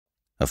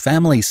A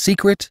family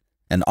secret,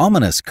 an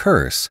ominous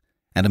curse,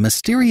 and a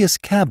mysterious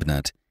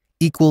cabinet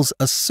equals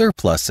a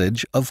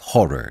surplusage of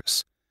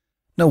horrors.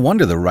 No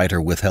wonder the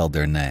writer withheld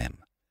their name.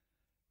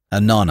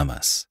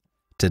 Anonymous,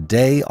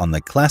 today on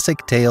the Classic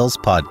Tales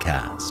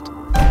podcast.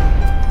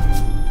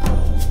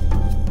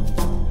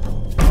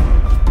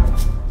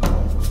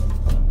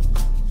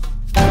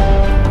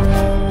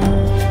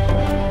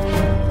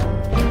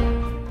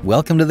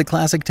 Welcome to the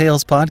Classic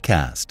Tales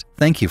podcast.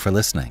 Thank you for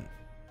listening.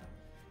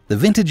 The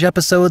vintage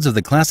episodes of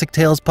the Classic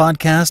Tales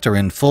podcast are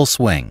in full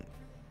swing.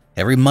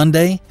 Every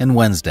Monday and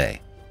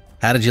Wednesday.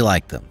 How did you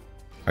like them?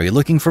 Are you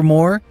looking for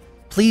more?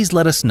 Please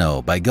let us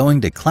know by going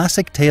to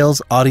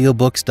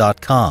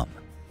classictalesaudiobooks.com.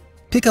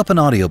 Pick up an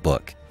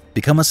audiobook,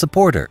 become a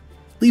supporter,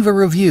 leave a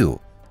review,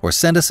 or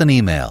send us an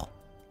email.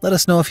 Let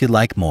us know if you'd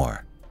like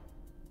more.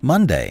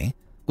 Monday,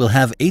 we'll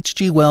have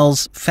H.G.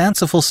 Wells'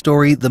 fanciful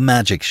story The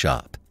Magic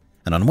Shop.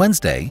 And on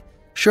Wednesday,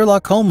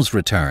 Sherlock Holmes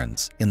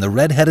returns in the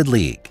Red-Headed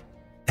League.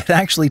 It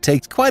actually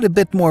takes quite a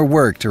bit more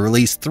work to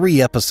release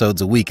 3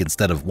 episodes a week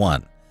instead of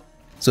 1.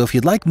 So if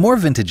you'd like more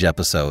vintage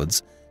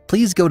episodes,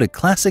 please go to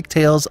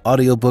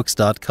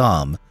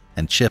classictalesaudiobooks.com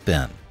and chip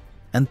in.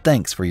 And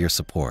thanks for your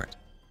support.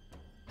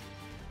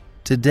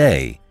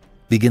 Today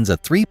begins a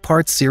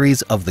 3-part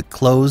series of The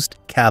Closed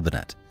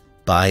Cabinet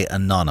by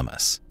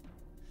Anonymous.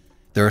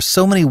 There are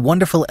so many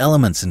wonderful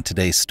elements in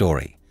today's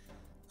story.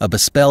 A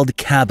bespelled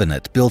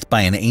cabinet built by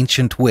an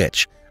ancient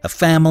witch, a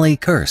family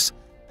curse,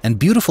 and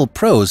beautiful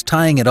prose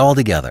tying it all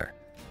together.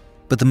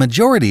 But the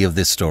majority of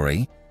this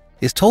story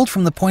is told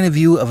from the point of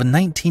view of a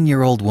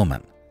 19-year-old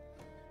woman.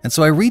 And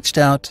so I reached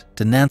out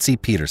to Nancy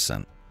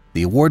Peterson,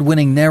 the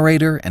award-winning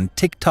narrator and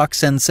Tik-Tok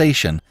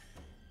sensation,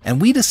 and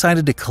we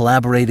decided to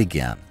collaborate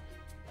again.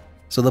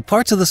 So the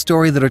parts of the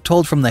story that are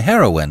told from the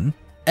heroine,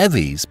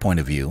 Evie's point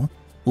of view,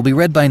 will be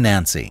read by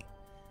Nancy,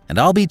 and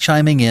I'll be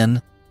chiming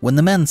in when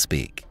the men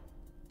speak.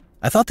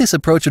 I thought this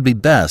approach would be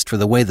best for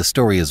the way the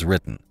story is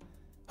written.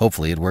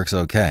 Hopefully it works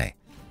okay.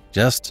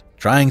 Just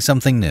trying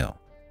something new.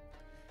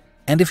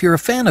 And if you're a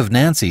fan of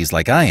Nancy's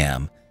like I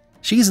am,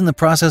 she's in the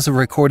process of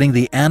recording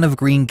the Anne of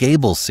Green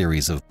Gables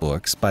series of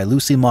books by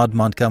Lucy Maud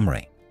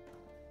Montgomery.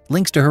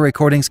 Links to her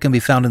recordings can be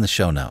found in the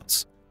show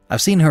notes.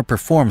 I've seen her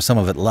perform some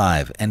of it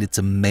live, and it's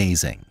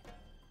amazing.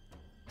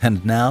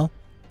 And now,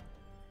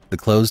 The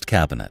Closed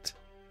Cabinet,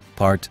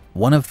 Part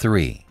 1 of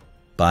 3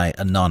 by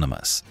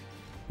Anonymous,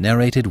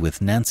 narrated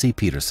with Nancy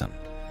Peterson.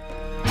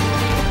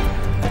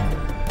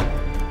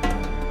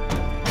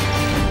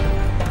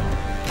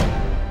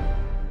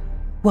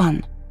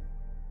 1.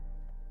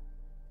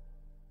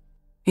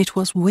 It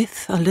was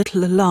with a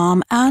little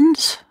alarm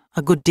and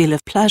a good deal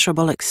of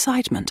pleasurable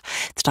excitement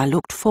that I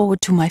looked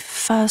forward to my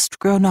first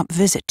grown-up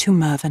visit to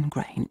Mervyn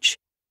Grange.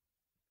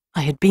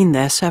 I had been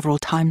there several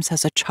times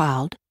as a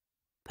child,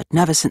 but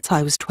never since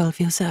I was 12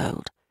 years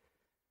old.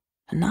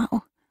 And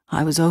now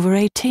I was over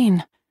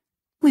 18.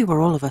 We were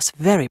all of us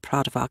very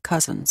proud of our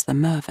cousins, the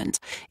Mervyns.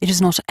 It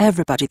is not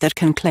everybody that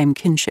can claim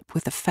kinship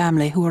with a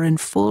family who are in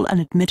full and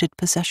admitted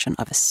possession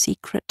of a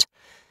secret,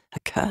 a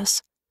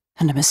curse,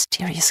 and a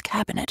mysterious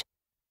cabinet,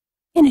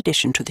 in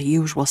addition to the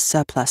usual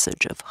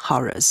surplusage of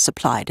horrors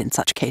supplied in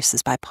such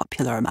cases by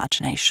popular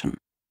imagination.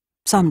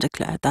 Some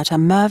declared that a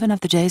Mervyn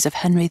of the days of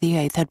Henry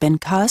VIII had been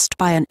cursed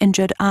by an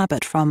injured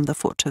abbot from the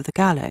foot of the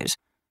gallows.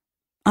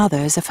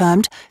 Others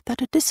affirmed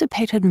that a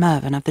dissipated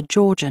Mervyn of the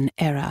Georgian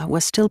era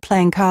was still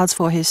playing cards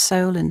for his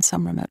soul in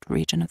some remote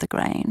region of the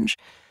Grange.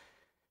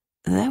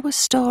 There were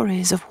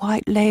stories of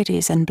white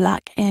ladies and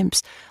black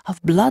imps,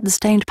 of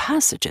blood-stained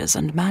passages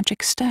and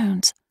magic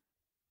stones.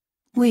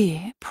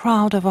 We,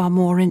 proud of our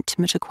more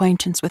intimate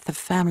acquaintance with the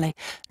family,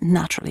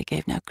 naturally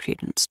gave no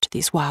credence to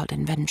these wild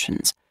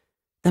inventions.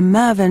 The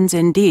Mervyns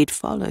indeed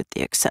followed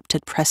the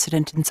accepted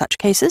precedent in such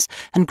cases,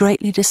 and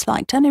greatly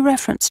disliked any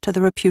reference to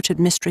the reputed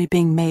mystery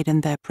being made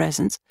in their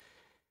presence,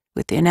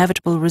 with the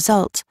inevitable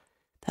result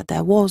that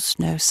there was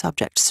no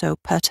subject so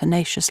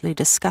pertinaciously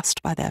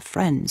discussed by their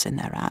friends in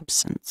their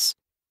absence.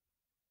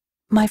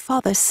 My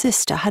father's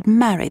sister had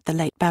married the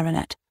late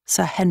baronet,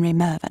 Sir Henry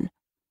Mervyn,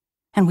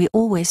 and we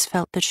always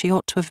felt that she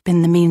ought to have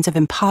been the means of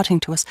imparting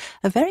to us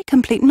a very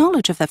complete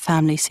knowledge of the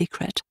family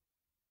secret.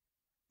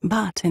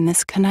 But in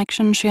this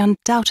connection she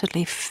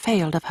undoubtedly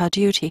failed of her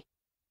duty.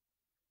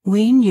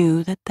 We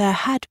knew that there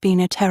had been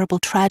a terrible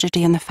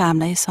tragedy in the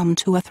family some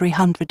 200 or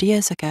 300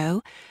 years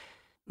ago,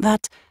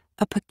 that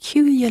a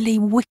peculiarly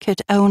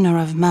wicked owner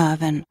of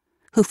Mervyn,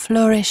 who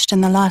flourished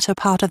in the latter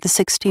part of the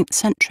 16th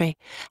century,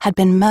 had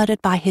been murdered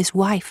by his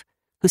wife,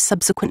 who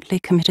subsequently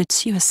committed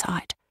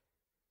suicide.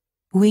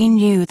 We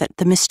knew that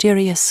the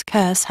mysterious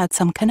curse had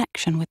some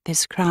connection with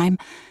this crime,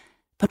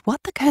 but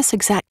what the curse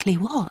exactly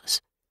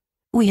was,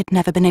 we had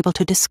never been able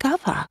to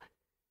discover.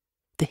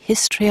 The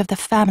history of the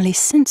family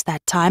since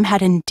that time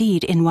had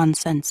indeed, in one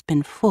sense,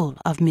 been full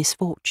of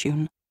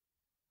misfortune.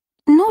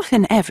 Not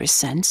in every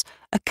sense.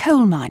 A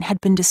coal mine had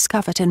been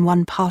discovered in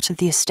one part of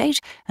the estate,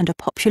 and a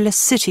populous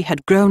city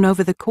had grown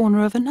over the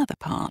corner of another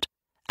part.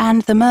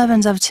 And the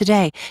Mervyns of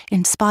today,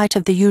 in spite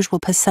of the usual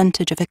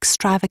percentage of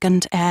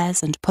extravagant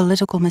airs and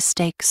political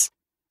mistakes,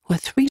 were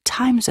 3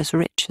 times as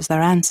rich as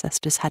their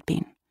ancestors had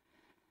been.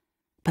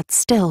 But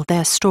still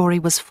their story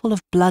was full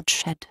of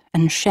bloodshed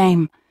and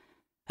shame,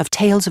 of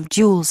tales of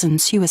duels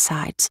and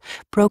suicides,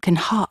 broken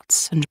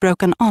hearts and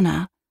broken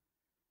honour.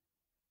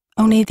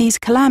 Only these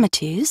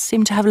calamities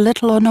seemed to have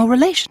little or no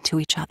relation to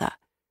each other,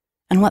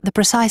 and what the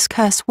precise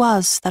curse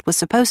was that was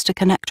supposed to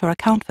connect or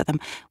account for them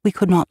we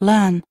could not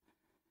learn.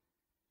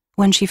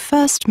 When she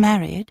first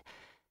married,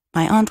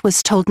 my aunt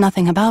was told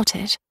nothing about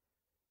it.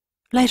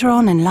 Later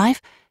on in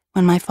life,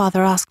 when my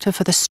father asked her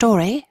for the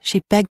story,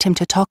 she begged him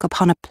to talk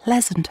upon a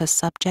pleasanter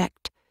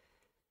subject,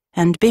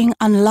 and being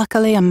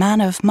unluckily a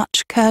man of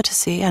much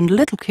courtesy and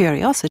little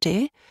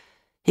curiosity,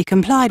 he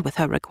complied with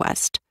her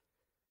request.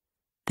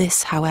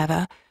 This,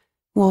 however,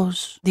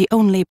 was the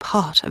only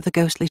part of the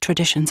ghostly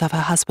traditions of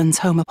her husband's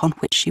home upon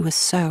which she was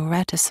so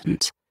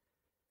reticent.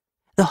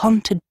 The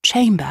haunted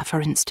chamber, for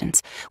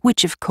instance,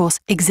 which of course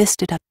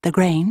existed at the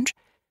Grange,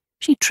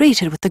 she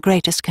treated with the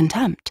greatest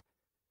contempt.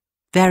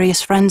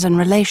 Various friends and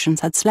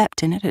relations had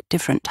slept in it at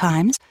different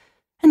times,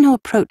 and no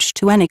approach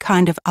to any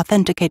kind of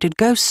authenticated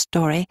ghost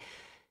story,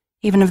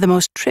 even of the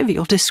most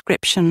trivial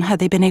description, had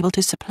they been able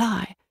to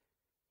supply.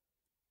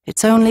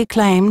 Its only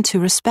claim to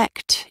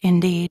respect,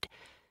 indeed,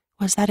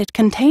 was that it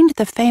contained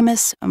the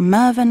famous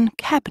Mervyn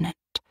cabinet,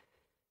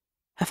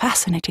 a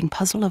fascinating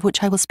puzzle of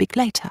which I will speak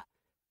later,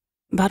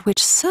 but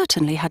which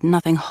certainly had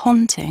nothing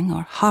haunting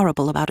or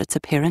horrible about its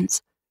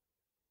appearance.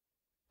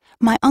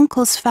 My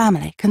uncle's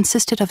family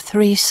consisted of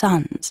 3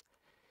 sons.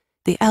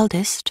 The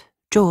eldest,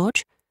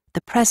 George,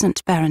 the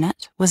present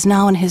baronet, was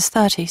now in his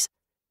 30s,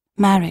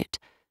 married,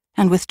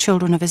 and with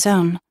children of his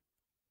own.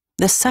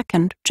 The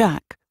second,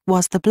 Jack,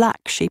 was the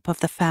black sheep of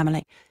the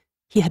family.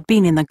 He had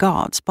been in the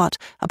Guards, but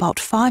about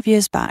 5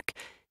 years back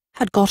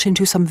had got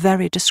into some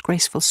very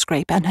disgraceful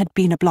scrape and had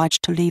been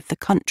obliged to leave the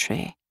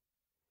country.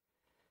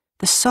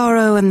 The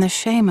sorrow and the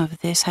shame of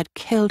this had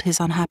killed his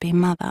unhappy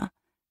mother,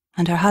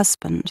 and her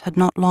husband had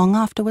not long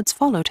afterwards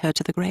followed her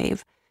to the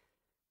grave.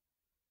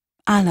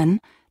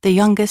 Alan, the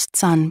youngest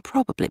son,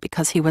 probably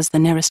because he was the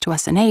nearest to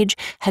us in age,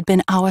 had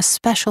been our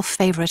special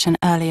favourite in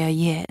earlier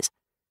years.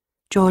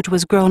 George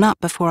was grown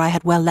up before I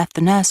had well left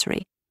the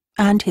nursery,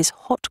 and his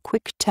hot,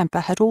 quick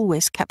temper had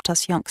always kept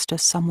us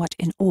youngsters somewhat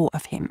in awe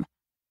of him.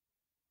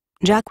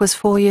 Jack was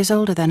 4 years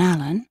older than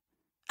Alan,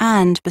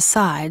 and,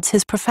 besides,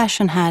 his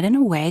profession had, in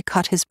a way,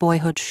 cut his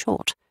boyhood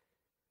short.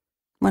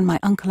 When my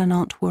uncle and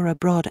aunt were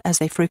abroad, as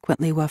they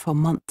frequently were for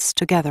months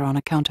together on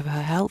account of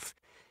her health,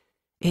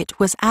 it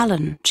was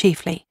Alan,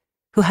 chiefly,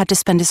 who had to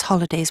spend his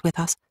holidays with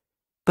us,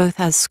 both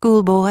as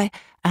schoolboy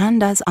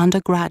and as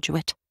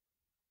undergraduate.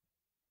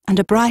 And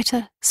a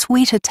brighter,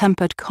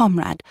 sweeter-tempered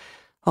comrade,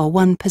 or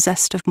one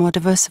possessed of more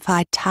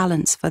diversified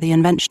talents for the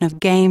invention of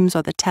games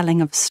or the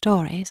telling of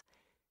stories,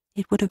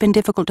 it would have been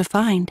difficult to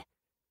find.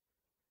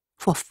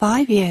 For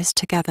 5 years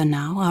together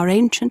now, our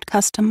ancient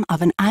custom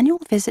of an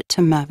annual visit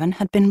to Mervyn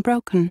had been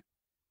broken.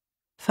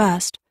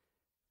 First,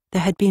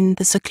 there had been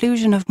the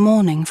seclusion of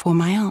mourning for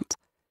my aunt,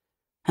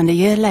 and a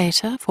year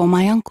later for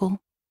my uncle.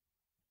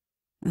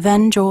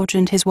 Then George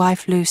and his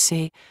wife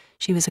Lucy,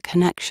 she was a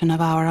connection of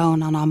our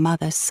own on our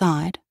mother's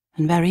side,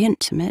 and very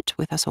intimate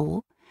with us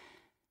all,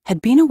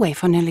 had been away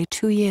for nearly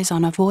 2 years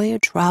on a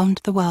voyage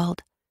round the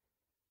world,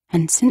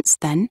 and since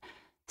then,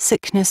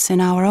 sickness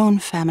in our own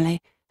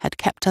family had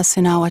kept us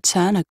in our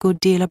turn a good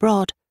deal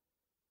abroad,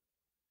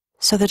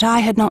 so that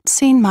I had not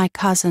seen my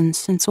cousins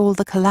since all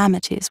the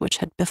calamities which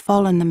had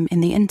befallen them in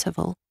the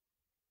interval.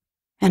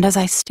 And as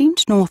I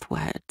steamed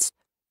northwards,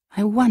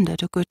 I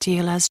wondered a good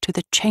deal as to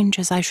the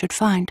changes I should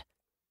find.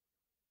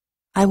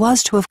 I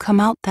was to have come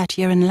out that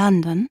year in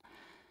London,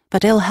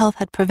 but ill health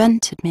had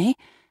prevented me,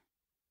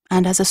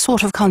 and as a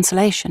sort of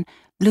consolation,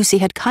 Lucy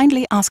had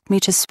kindly asked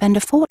me to spend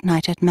a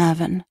fortnight at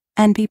Mervyn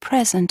and be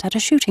present at a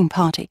shooting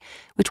party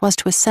which was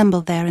to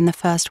assemble there in the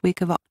first week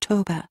of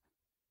October.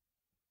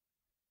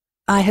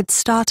 I had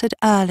started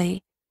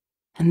early,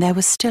 and there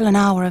was still an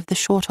hour of the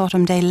short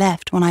autumn day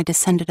left when I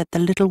descended at the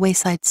little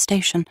wayside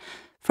station,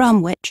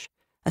 from which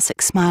a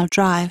 6-mile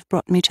drive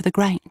brought me to the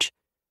Grange.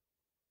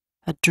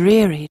 A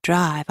dreary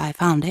drive I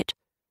found it,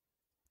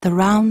 the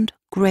round,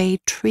 grey,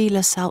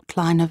 treeless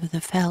outline of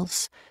the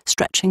fells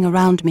stretching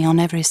around me on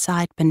every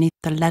side beneath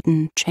the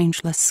leaden,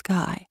 changeless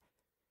sky.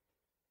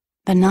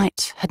 The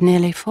night had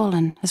nearly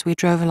fallen as we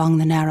drove along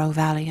the narrow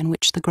valley in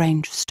which the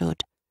Grange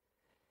stood.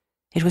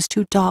 It was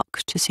too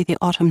dark to see the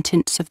autumn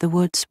tints of the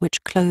woods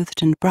which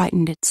clothed and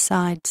brightened its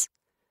sides,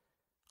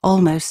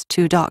 almost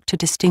too dark to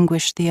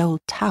distinguish the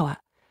old tower,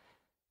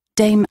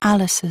 Dame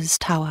Alice's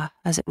tower,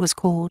 as it was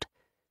called,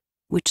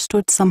 which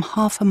stood some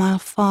 1/2 mile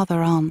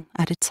farther on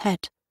at its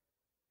head.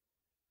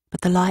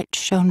 But the light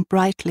shone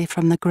brightly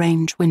from the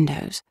Grange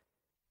windows,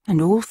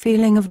 and all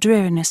feeling of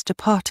dreariness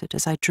departed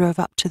as I drove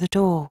up to the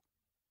door.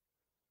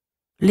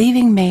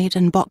 Leaving maid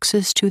and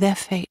boxes to their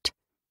fate,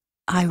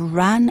 I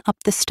ran up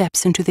the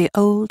steps into the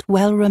old,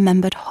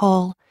 well-remembered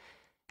hall,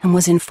 and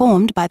was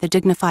informed by the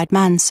dignified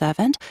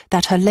manservant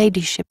that her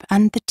ladyship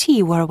and the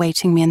tea were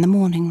awaiting me in the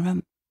morning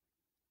room.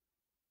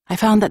 I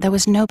found that there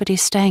was nobody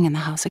staying in the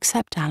house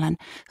except Alan,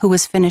 who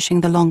was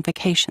finishing the long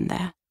vacation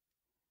there.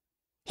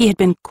 He had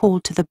been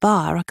called to the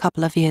bar a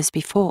couple of years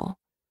before.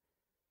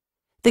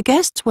 The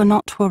guests were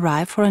not to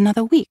arrive for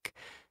another week,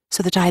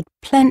 so that I had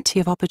plenty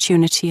of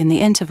opportunity in the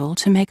interval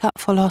to make up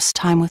for lost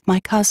time with my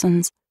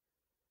cousins.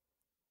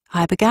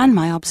 I began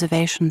my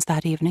observations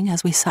that evening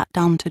as we sat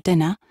down to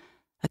dinner,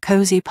 a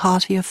cosy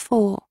party of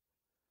 4.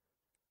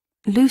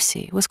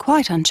 Lucy was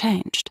quite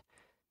unchanged,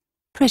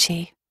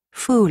 pretty,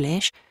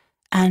 foolish,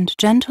 and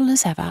gentle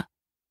as ever.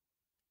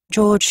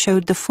 George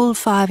showed the full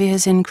 5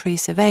 years'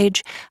 increase of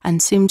age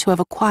and seemed to have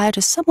acquired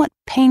a somewhat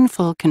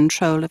painful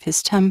control of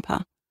his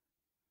temper.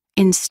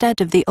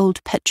 Instead of the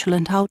old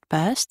petulant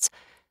outbursts,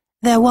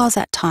 there was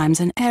at times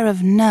an air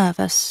of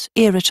nervous,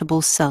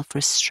 irritable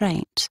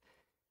self-restraint,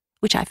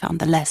 which I found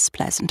the less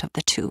pleasant of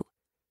the two.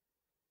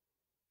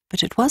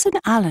 But it was in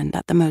Alan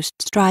that the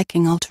most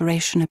striking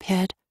alteration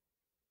appeared.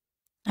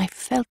 I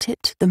felt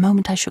it the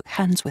moment I shook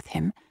hands with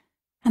him,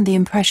 and the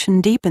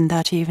impression deepened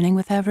that evening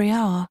with every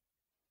hour.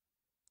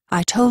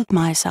 I told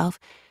myself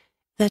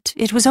that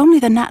it was only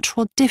the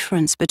natural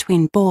difference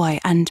between boy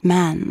and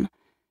man,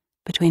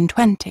 between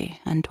 20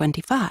 and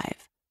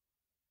 25.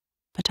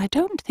 But I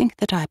don't think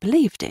that I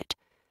believed it.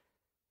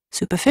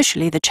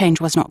 Superficially, the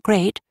change was not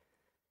great.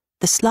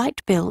 The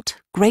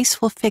slight-built,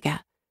 graceful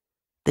figure,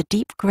 the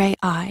deep grey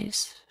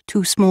eyes,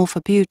 too small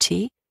for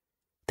beauty,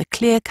 the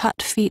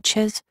clear-cut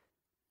features,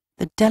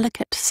 the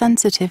delicate,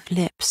 sensitive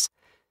lips,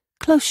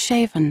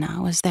 close-shaven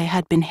now as they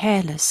had been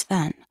hairless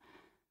then,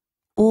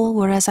 all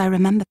were as I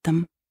remembered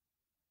them.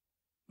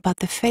 But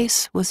the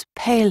face was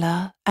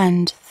paler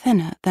and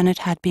thinner than it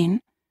had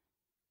been,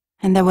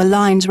 and there were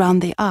lines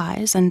round the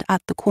eyes and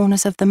at the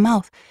corners of the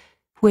mouth,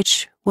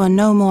 which were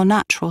no more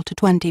natural to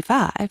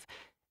 25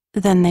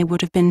 than they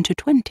would have been to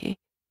 20.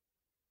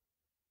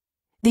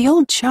 The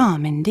old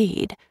charm,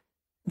 indeed,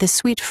 the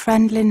sweet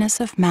friendliness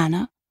of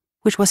manner,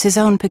 which was his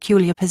own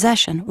peculiar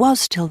possession, was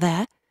still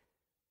there.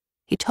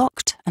 He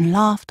talked and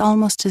laughed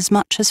almost as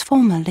much as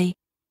formerly,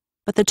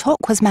 but the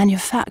talk was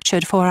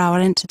manufactured for our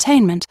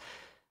entertainment,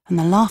 and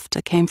the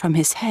laughter came from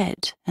his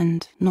head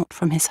and not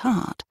from his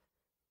heart.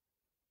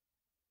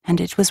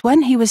 And it was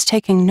when he was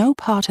taking no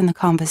part in the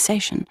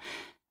conversation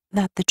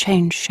that the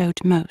change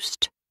showed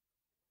most.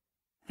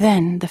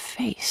 Then the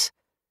face,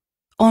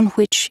 on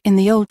which, in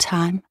the old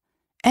time,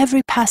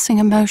 every passing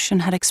emotion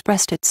had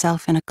expressed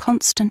itself in a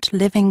constant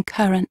living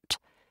current,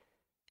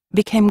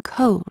 became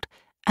cold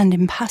and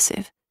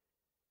impassive,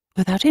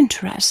 without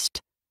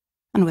interest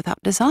and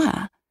without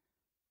desire.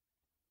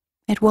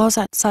 It was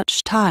at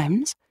such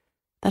times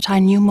that I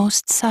knew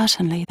most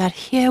certainly that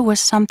here was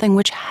something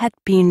which had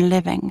been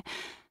living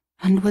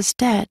and was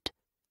dead.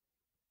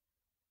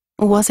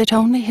 Was it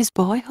only his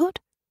boyhood?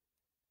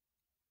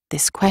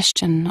 This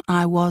question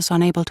I was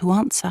unable to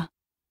answer.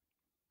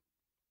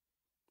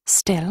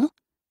 Still,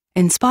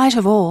 in spite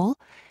of all,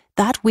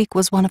 that week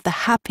was one of the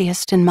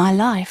happiest in my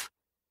life.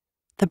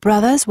 The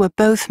brothers were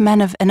both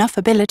men of enough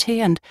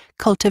ability and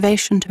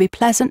cultivation to be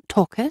pleasant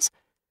talkers,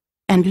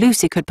 and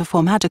Lucy could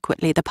perform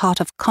adequately the part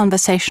of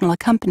conversational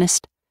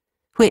accompanist,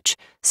 which,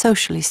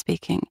 socially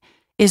speaking,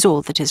 is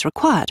all that is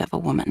required of a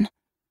woman.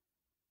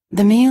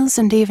 The meals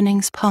and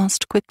evenings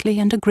passed quickly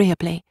and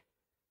agreeably.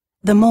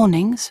 The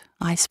mornings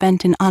I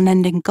spent in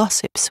unending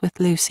gossips with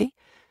Lucy,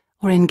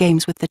 or in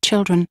games with the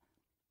children,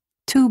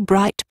 2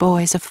 bright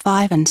boys of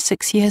 5 and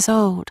 6 years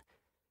old.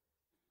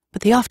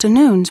 But the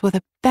afternoons were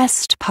the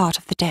best part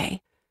of the day.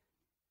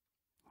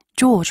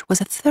 George was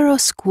a thorough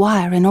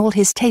squire in all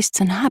his tastes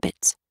and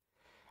habits,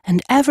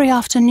 and every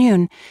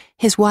afternoon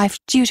his wife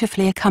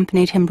dutifully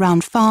accompanied him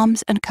round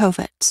farms and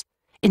coverts,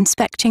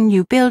 inspecting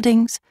new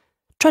buildings,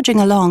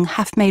 trudging along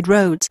half-made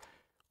roads,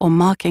 or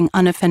marking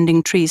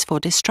unoffending trees for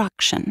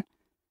destruction.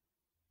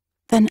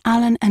 Then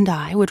Alan and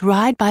I would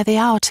ride by the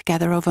hour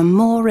together over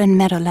moor and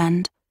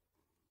meadowland,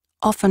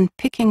 often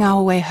picking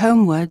our way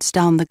homewards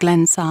down the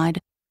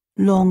glenside,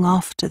 long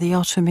after the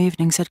autumn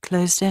evenings had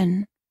closed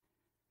in.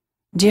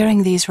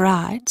 During these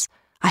rides,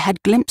 I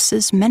had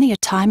glimpses many a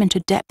time into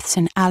depths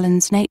in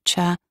Alan's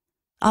nature,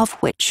 of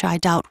which I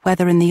doubt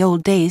whether in the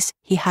old days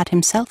he had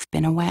himself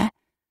been aware.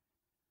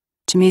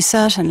 To me,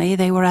 certainly,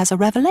 they were as a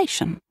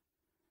revelation.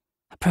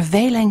 A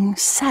prevailing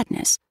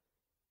sadness,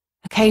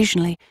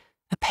 occasionally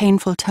a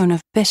painful tone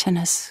of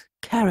bitterness,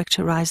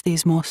 characterized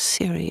these more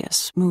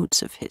serious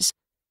moods of his.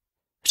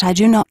 But I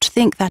do not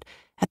think that,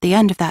 at the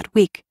end of that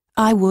week,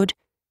 I would,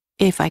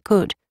 if I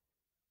could,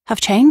 have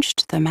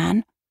changed the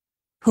man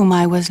whom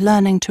I was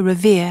learning to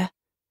revere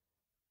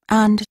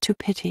and to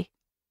pity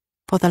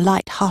for the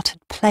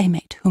light-hearted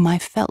playmate whom I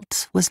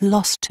felt was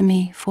lost to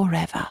me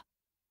forever.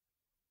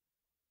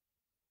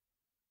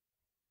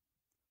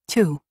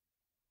 2.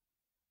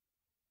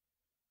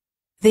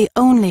 The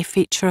only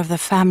feature of the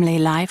family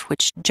life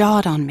which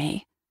jarred on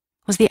me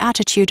was the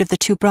attitude of the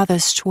 2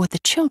 brothers toward the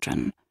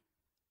children.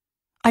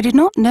 I did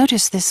not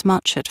notice this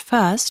much at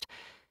first,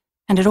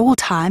 and at all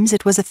times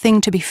it was a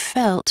thing to be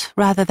felt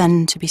rather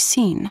than to be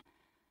seen.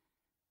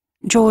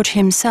 George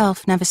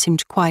himself never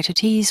seemed quite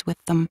at ease with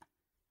them.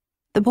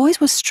 The boys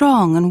were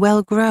strong and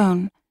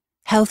well-grown,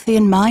 healthy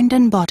in mind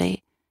and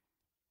body,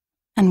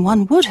 and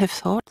one would have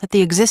thought that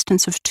the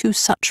existence of two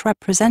such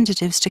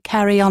representatives to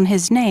carry on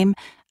his name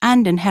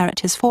and inherit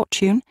his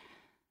fortune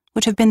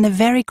would have been the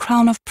very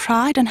crown of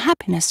pride and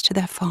happiness to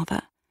their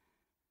father.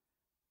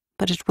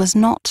 But it was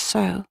not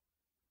so.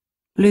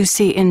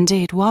 Lucy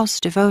indeed was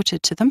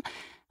devoted to them,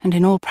 and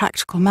in all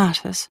practical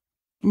matters,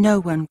 no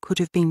one could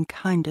have been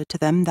kinder to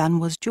them than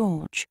was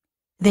George.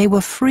 They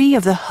were free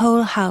of the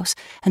whole house,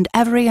 and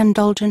every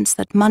indulgence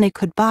that money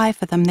could buy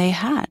for them they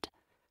had.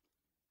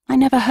 I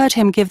never heard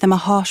him give them a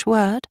harsh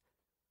word.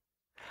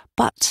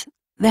 But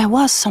there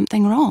was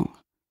something wrong.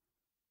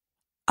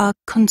 A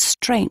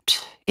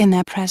constraint in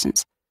their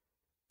presence,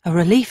 a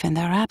relief in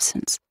their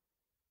absence,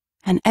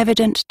 an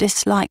evident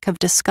dislike of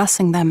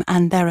discussing them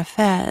and their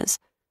affairs,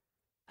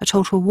 a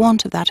total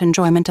want of that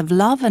enjoyment of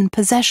love and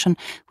possession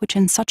which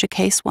in such a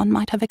case one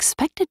might have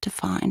expected to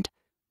find.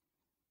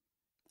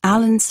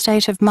 Alan's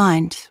state of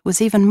mind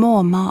was even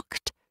more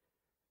marked.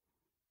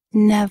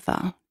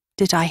 Never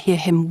did I hear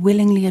him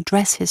willingly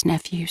address his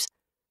nephews,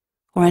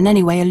 or in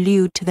any way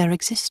allude to their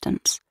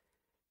existence.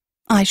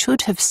 I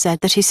should have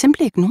said that he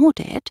simply ignored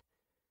it,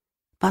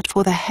 but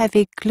for the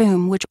heavy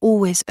gloom which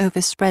always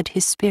overspread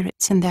his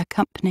spirits in their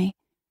company,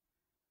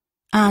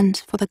 and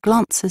for the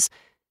glances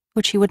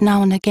which he would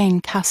now and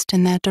again cast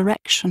in their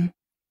direction.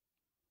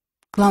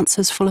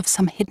 Glances full of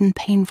some hidden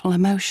painful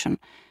emotion,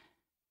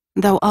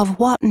 though of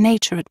what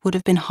nature it would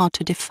have been hard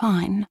to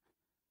define.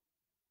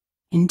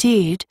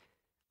 Indeed,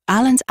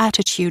 Alan's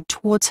attitude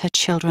towards her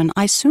children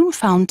I soon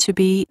found to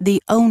be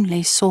the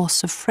only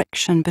source of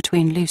friction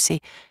between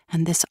Lucy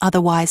and this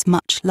otherwise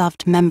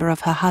much-loved member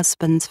of her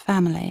husband's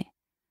family.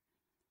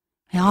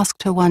 I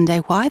asked her one day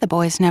why the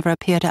boys never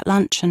appeared at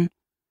luncheon.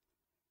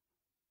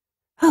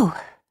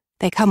 "Oh,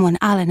 they come when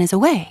Alan is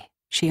away,"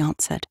 she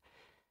answered,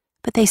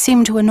 "but they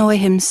seem to annoy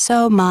him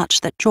so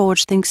much that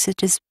George thinks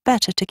it is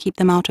better to keep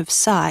them out of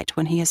sight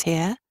when he is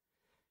here.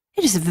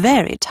 It is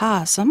very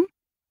tiresome.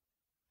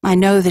 I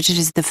know that it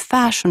is the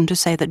fashion to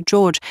say that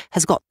George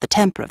has got the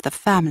temper of the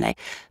family,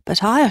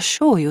 but I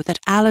assure you that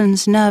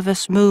Alan's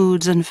nervous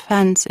moods and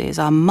fancies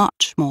are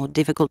much more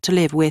difficult to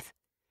live with."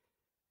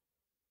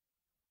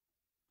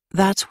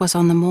 That was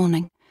on the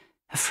morning,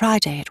 a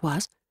Friday it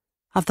was,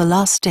 of the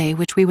last day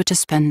which we were to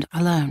spend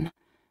alone.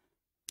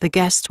 The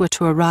guests were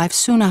to arrive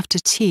soon after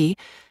tea,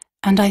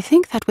 and I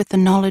think that with the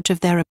knowledge of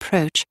their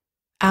approach,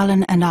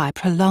 Alan and I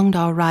prolonged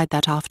our ride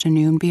that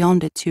afternoon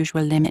beyond its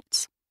usual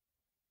limits.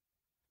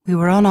 We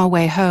were on our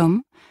way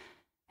home,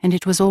 and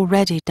it was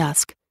already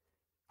dusk,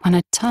 when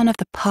a turn of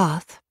the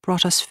path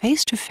brought us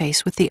face to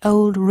face with the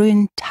old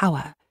ruined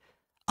tower,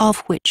 of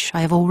which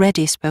I have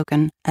already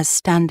spoken as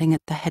standing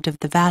at the head of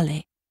the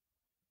valley.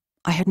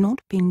 I had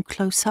not been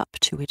close up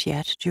to it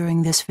yet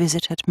during this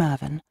visit at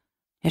Mervyn.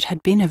 It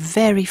had been a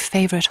very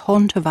favourite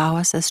haunt of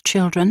ours as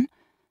children,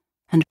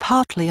 and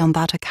partly on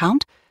that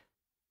account,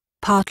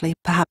 partly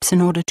perhaps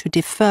in order to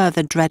defer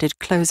the dreaded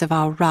close of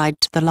our ride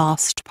to the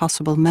last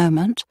possible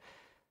moment,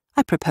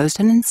 I proposed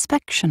an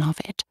inspection of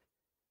it.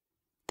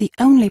 The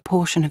only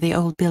portion of the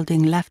old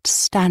building left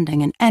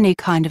standing in any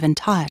kind of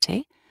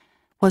entirety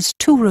was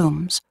 2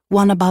 rooms,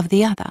 one above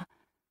the other.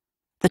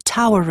 The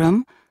tower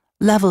room,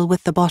 level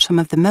with the bottom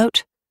of the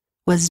moat,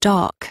 was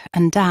dark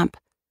and damp,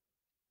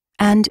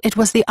 and it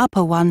was the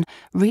upper one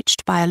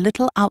reached by a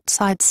little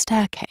outside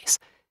staircase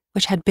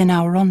which had been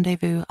our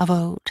rendezvous of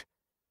old.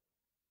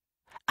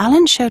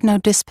 Alan showed no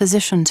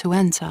disposition to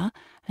enter,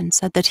 and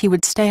said that he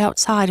would stay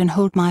outside and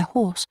hold my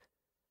horse,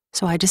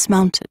 so I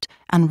dismounted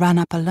and ran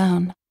up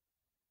alone.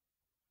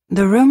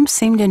 The room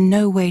seemed in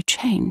no way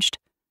changed,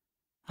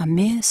 a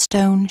mere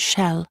stone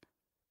shell,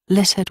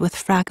 littered with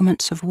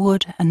fragments of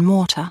wood and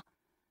mortar.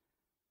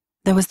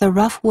 There was the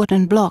rough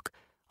wooden block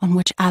on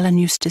which Alan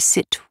used to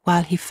sit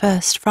while he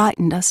first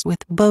frightened us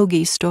with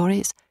bogey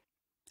stories,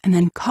 and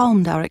then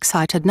calmed our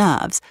excited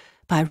nerves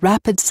by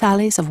rapid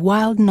sallies of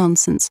wild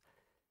nonsense.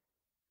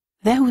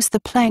 There was the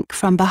plank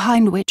from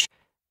behind which,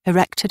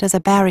 erected as a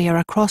barrier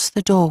across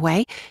the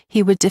doorway,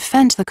 he would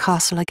defend the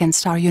castle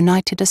against our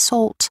united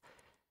assault,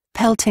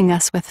 pelting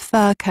us with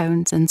fir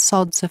cones and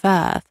sods of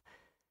earth.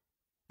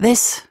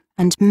 This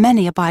and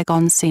many a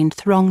bygone scene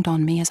thronged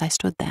on me as I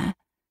stood there,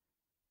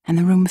 and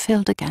the room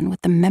filled again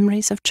with the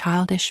memories of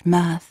childish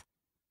mirth,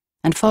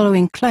 and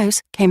following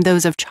close came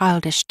those of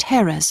childish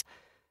terrors,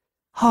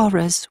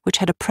 horrors which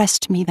had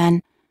oppressed me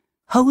then,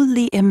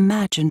 wholly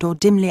imagined or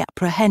dimly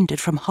apprehended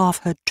from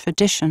half-heard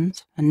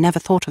traditions, and never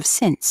thought of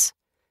since,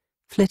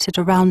 flitted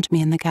around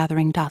me in the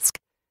gathering dusk.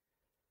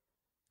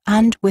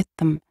 And with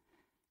them,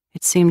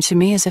 it seemed to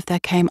me as if there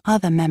came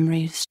other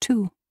memories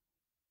too.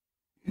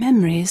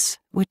 Memories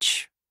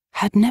which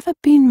had never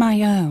been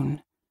my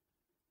own,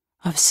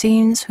 of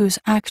scenes whose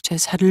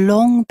actors had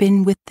long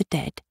been with the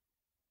dead,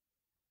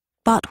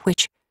 but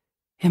which,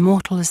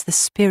 immortal as the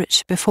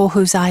spirit before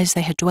whose eyes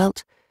they had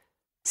dwelt,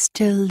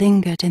 still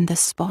lingered in the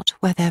spot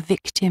where their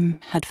victim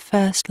had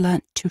first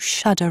learnt to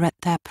shudder at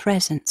their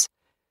presence.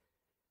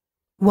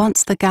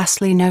 Once the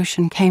ghastly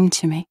notion came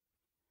to me.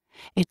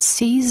 It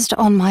seized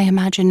on my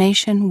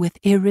imagination with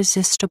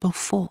irresistible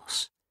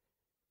force.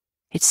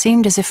 It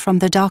seemed as if from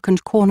the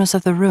darkened corners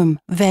of the room,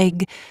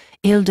 vague,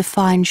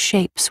 ill-defined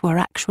shapes were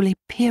actually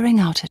peering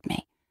out at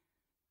me.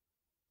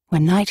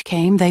 When night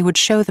came, they would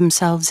show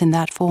themselves in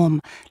that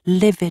form,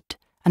 livid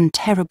and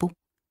terrible,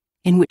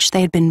 in which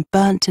they had been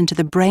burnt into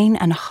the brain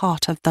and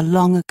heart of the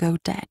long-ago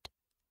dead.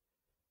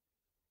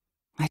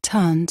 I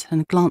turned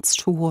and glanced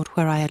toward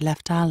where I had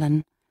left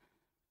Alan.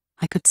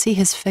 I could see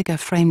his figure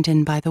framed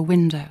in by the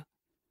window,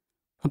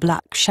 a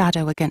black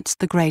shadow against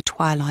the grey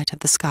twilight of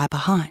the sky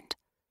behind.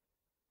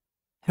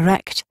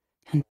 Erect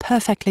and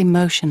perfectly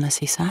motionless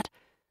he sat,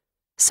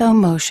 so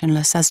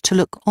motionless as to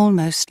look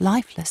almost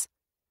lifeless,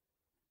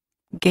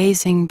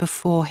 gazing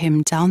before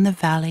him down the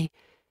valley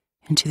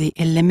into the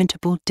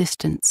illimitable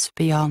distance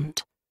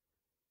beyond.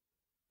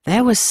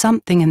 There was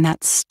something in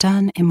that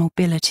stern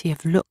immobility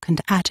of look and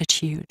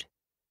attitude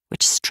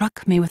which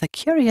struck me with a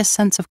curious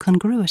sense of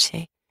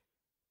congruity.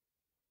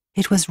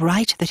 It was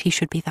right that he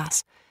should be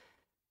thus.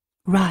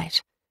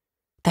 Right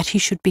that he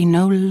should be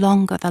no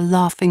longer the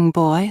laughing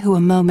boy who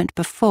a moment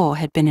before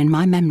had been in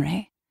my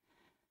memory.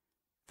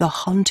 The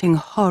haunting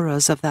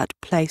horrors of that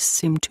place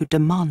seemed to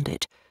demand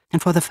it,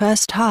 and for the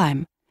first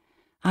time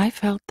I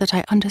felt that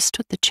I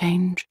understood the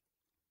change.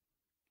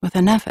 With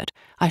an effort,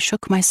 I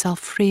shook myself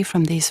free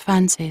from these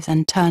fancies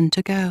and turned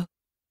to go.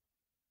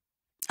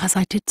 As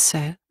I did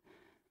so,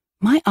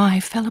 my eye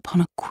fell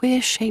upon a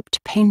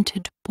queer-shaped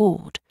painted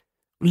board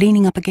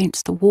leaning up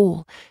against the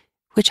wall,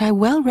 which I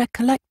well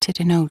recollected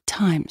in old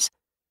times.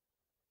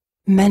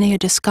 Many a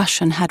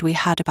discussion had we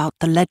had about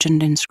the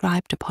legend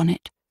inscribed upon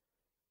it,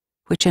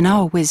 which in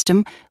our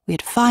wisdom we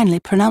had finally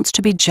pronounced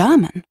to be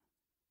German,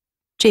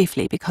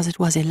 chiefly because it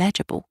was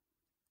illegible.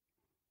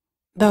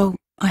 Though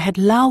I had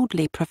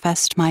loudly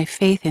professed my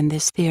faith in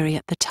this theory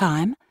at the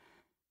time,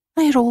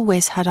 I had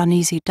always had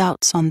uneasy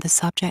doubts on the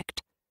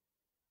subject,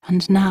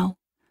 and now,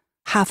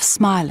 half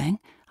smiling,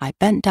 I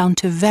bent down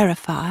to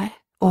verify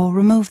or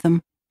remove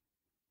them.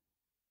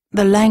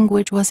 The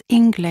language was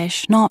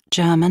English, not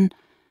German,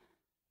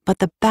 but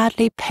the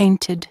badly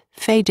painted,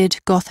 faded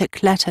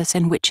Gothic letters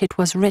in which it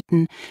was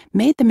written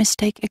made the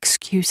mistake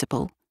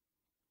excusable.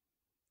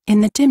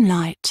 In the dim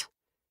light,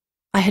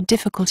 I had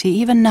difficulty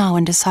even now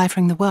in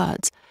deciphering the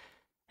words,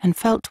 and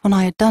felt when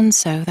I had done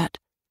so that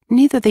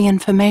neither the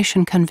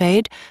information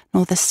conveyed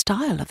nor the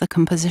style of the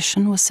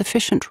composition was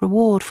sufficient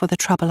reward for the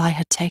trouble I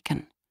had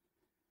taken.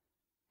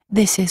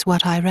 This is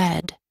what I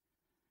read.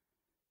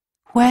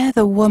 Where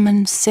the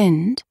woman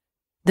sinned,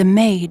 the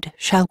maid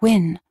shall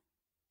win,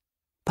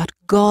 but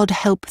God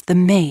help the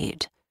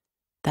maid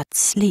that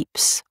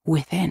sleeps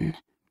within.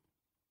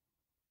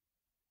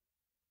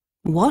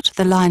 What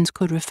the lines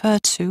could refer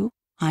to,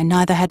 I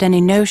neither had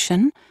any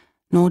notion,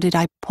 nor did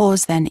I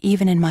pause then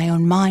even in my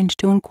own mind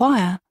to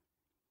inquire.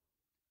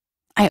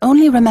 I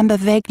only remember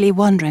vaguely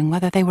wondering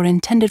whether they were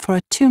intended for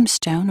a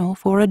tombstone or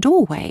for a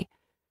doorway.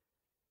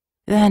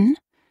 Then,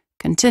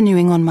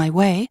 continuing on my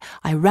way,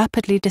 I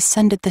rapidly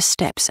descended the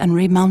steps and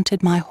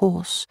remounted my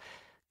horse,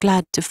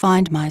 glad to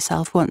find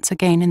myself once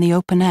again in the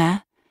open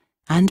air,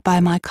 and by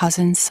my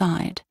cousin's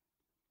side.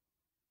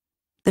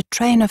 The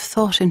train of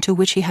thought into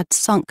which he had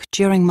sunk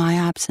during my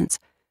absence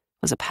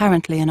was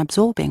apparently an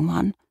absorbing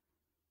one,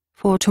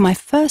 for to my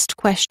first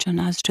question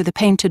as to the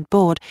painted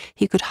board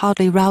he could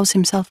hardly rouse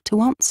himself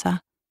to answer.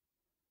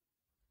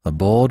 A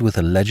board with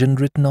a legend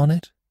written on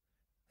it?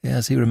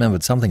 Yes, he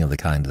remembered something of the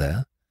kind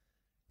there.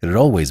 It had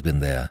always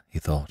been there, he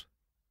thought.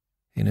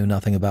 He knew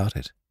nothing about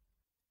it.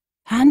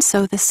 And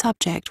so the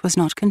subject was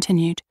not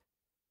continued.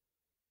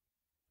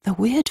 The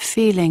weird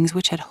feelings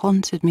which had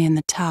haunted me in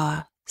the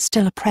tower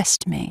still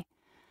oppressed me,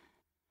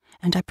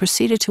 and I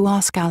proceeded to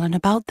ask Alan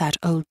about that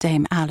old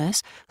Dame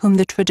Alice, whom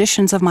the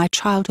traditions of my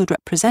childhood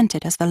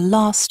represented as the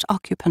last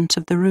occupant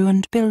of the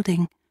ruined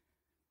building.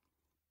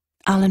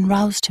 Alan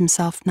roused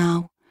himself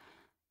now,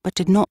 but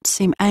did not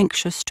seem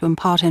anxious to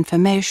impart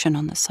information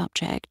on the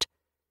subject.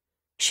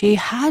 She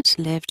had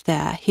lived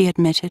there, he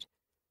admitted,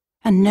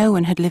 and no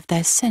one had lived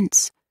there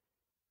since.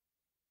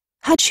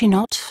 Had she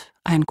not,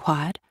 I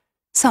inquired,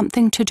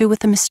 something to do with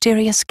the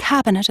mysterious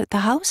cabinet at the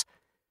house?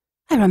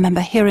 I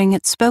remember hearing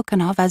it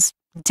spoken of as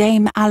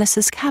Dame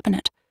Alice's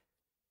cabinet.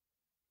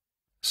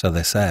 So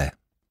they say,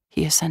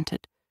 he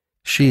assented.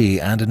 She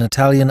and an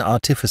Italian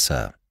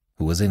artificer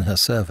who was in her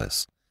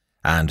service,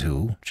 and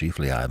who,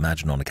 chiefly I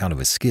imagine on account of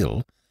his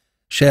skill,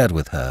 shared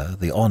with her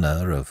the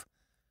honour of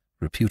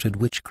reputed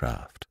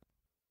witchcraft.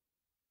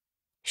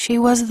 She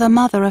was the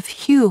mother of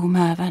Hugh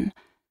Mervyn,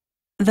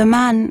 the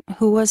man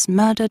who was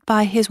murdered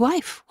by his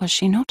wife, was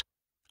she not?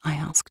 I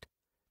asked.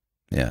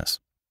 Yes,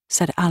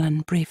 said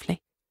Alan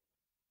briefly.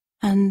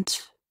 And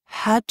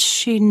had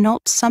she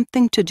not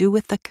something to do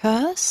with the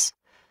curse?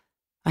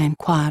 I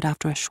inquired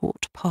after a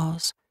short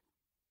pause.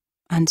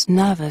 And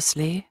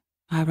nervously,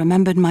 I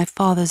remembered my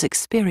father's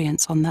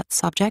experience on that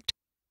subject,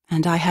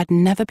 and I had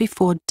never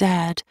before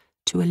dared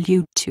to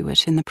allude to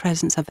it in the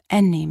presence of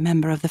any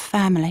member of the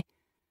family.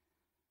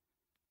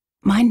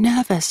 My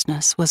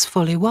nervousness was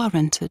fully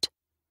warranted.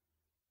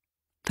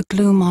 The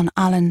gloom on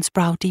Alan's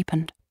brow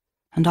deepened.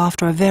 and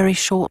after a very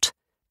short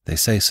 "They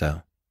say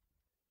so,"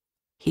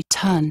 he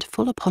turned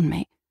full upon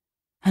me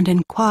and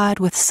inquired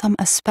with some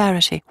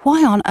asperity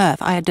why on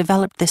earth I had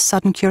developed this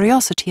sudden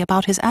curiosity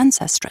about his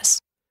ancestress.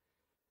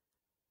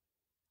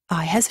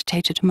 I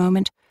hesitated a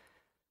moment,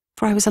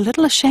 for I was a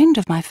little ashamed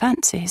of my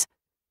fancies.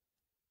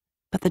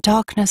 But the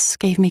darkness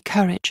gave me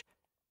courage,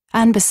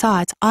 and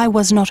besides, I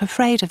was not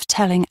afraid of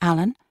telling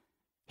Alan.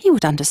 He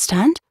would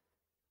understand.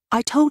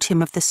 I told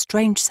him of the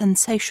strange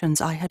sensations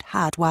I had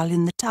had while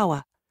in the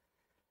tower.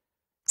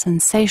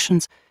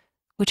 Sensations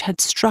which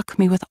had struck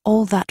me with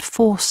all that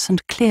force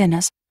and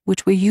clearness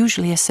which we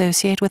usually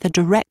associate with a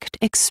direct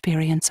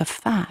experience of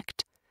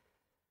fact.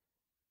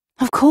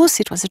 "Of course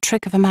it was a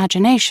trick of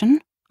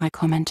imagination," I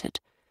commented,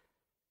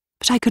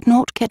 but I could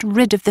not get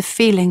rid of the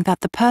feeling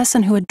that the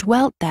person who had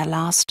dwelt there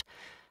last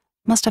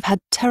must have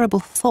had terrible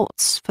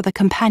thoughts for the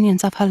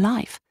companions of her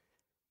life.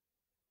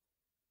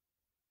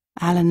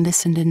 Alan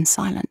listened in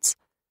silence,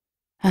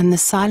 and the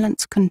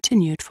silence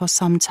continued for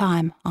some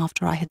time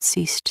after I had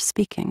ceased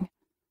speaking.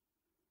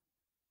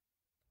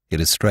 "It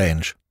is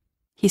strange,"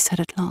 he said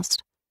at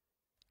last.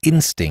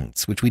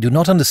 "Instincts which we do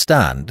not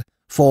understand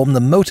form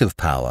the motive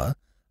power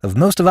of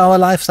most of our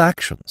life's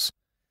actions,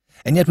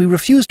 and yet we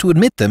refuse to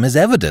admit them as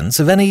evidence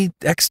of any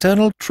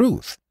external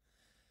truth.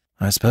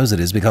 I suppose it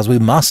is because we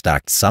must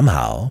act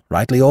somehow,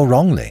 rightly or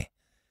wrongly.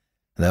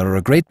 There are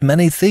a great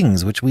many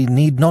things which we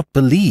need not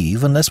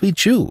believe unless we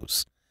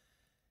choose.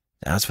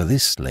 As for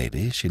this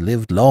lady, she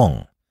lived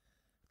long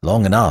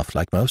enough,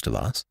 like most of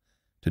us,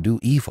 to do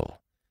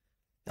evil,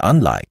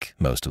 unlike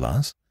most of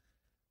us,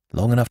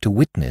 long enough to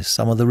witness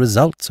some of the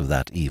results of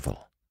that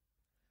evil.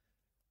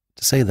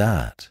 To say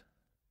that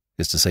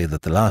is to say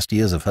that the last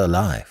years of her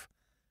life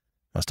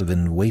must have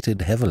been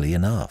weighted heavily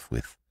enough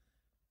with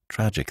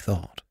tragic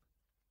thought."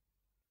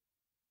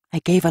 I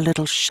gave a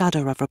little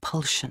shudder of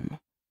repulsion.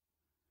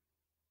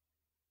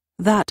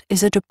 "That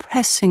is a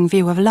depressing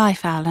view of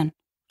life, Alan,"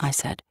 I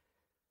said.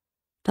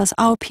 "Does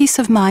our peace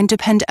of mind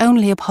depend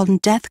only upon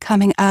death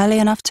coming early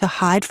enough to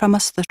hide from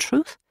us the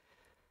truth?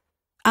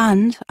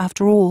 And,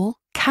 after all,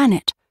 can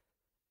it?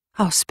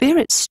 Our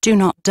spirits do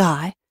not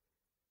die.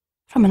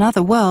 From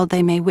another world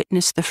they may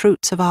witness the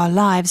fruits of our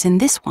lives in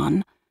this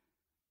one."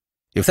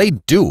 "If they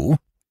do,"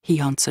 he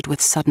answered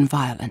with sudden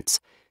violence,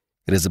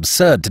 "it is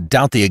absurd to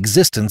doubt the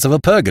existence of a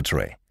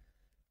purgatory.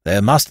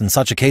 There must in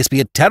such a case be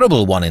a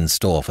terrible one in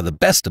store for the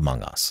best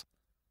among us."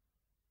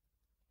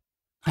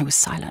 I was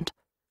silent.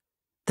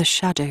 The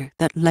shadow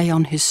that lay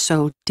on his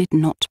soul did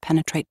not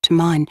penetrate to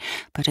mine,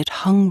 but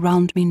it hung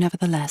round me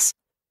nevertheless,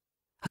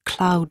 a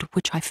cloud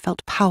which I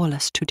felt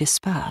powerless to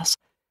disperse.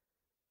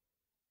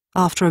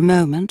 After a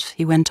moment,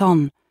 he went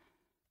on.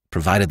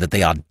 "Provided that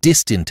they are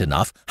distant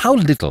enough, how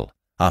little,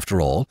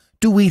 after all,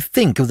 do we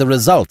think of the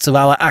results of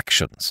our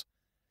actions?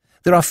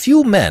 There are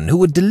few men who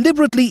would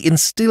deliberately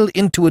instill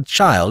into a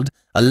child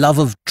a love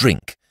of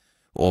drink,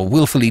 or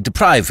wilfully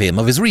deprive him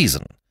of his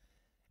reason.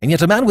 And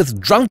yet a man with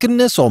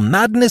drunkenness or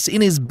madness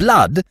in his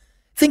blood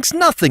thinks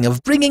nothing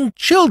of bringing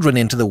children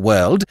into the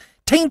world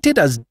tainted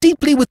as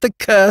deeply with the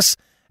curse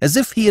as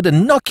if he had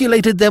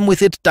inoculated them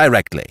with it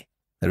directly.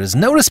 There is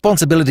no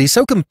responsibility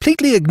so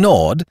completely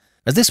ignored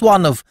as this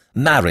one of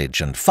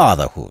marriage and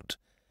fatherhood.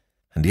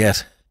 And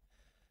yet,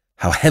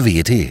 how heavy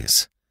it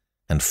is,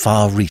 and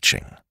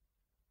far-reaching."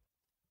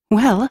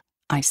 "Well,"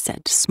 I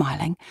said,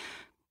 smiling,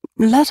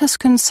 "let us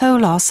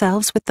console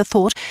ourselves with the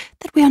thought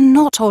that we are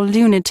not all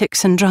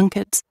lunatics and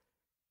drunkards."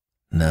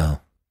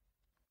 "No,"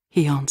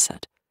 he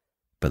answered.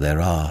 "but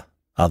there are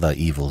other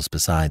evils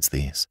besides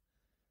these,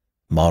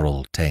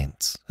 moral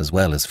taints as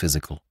well as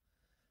physical,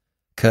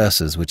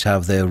 curses which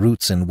have their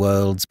roots in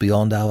worlds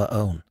beyond our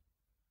own,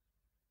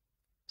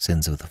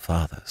 sins of the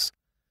fathers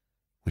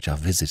which are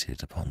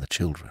visited upon the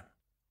children."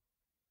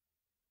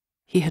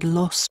 He had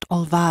lost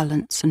all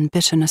violence and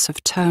bitterness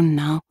of tone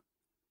now,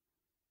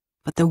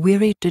 but the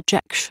weary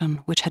dejection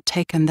which had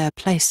taken their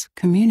place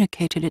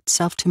communicated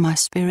itself to my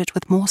spirit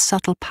with more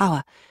subtle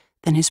power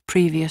than his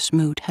previous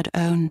mood had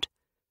owned.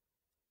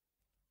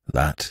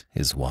 "That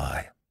is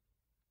why,"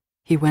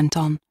 he went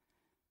on,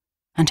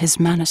 and his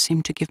manner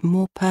seemed to give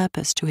more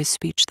purpose to his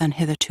speech than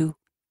hitherto.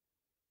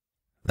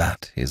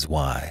 "That is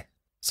why,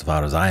 so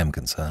far as I am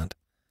concerned,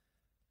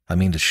 I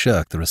mean to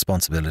shirk the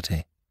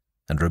responsibility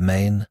and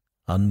remain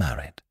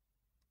unmarried."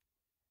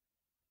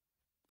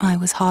 I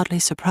was hardly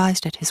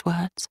surprised at his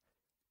words.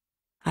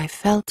 I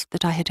felt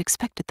that I had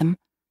expected them,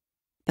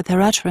 but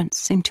their utterance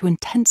seemed to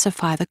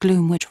intensify the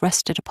gloom which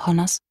rested upon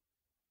us.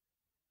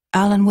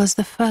 Alan was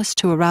the first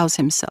to arouse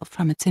himself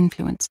from its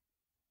influence.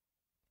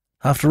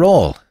 "After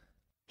all,"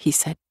 he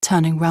said,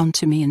 turning round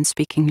to me and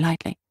speaking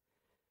lightly,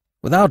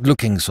 "without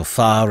looking so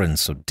far and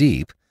so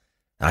deep,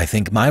 I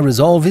think my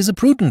resolve is a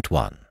prudent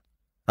one.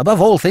 Above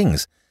all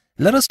things,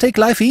 let us take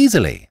life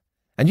easily.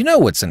 And you know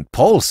what St.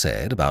 Paul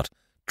said about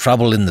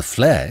trouble in the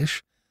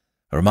flesh,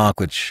 a remark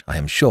which I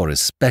am sure is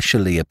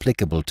specially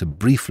applicable to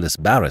briefless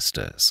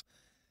barristers,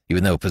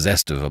 even though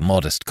possessed of a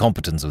modest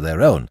competence of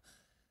their own.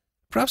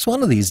 Perhaps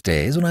one of these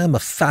days, when I am a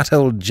fat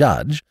old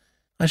judge,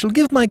 I shall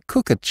give my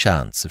cook a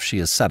chance if she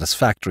is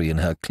satisfactory in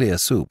her clear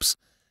soups.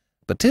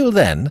 But till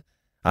then,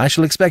 I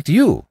shall expect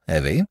you,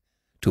 Evie,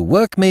 to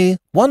work me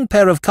 1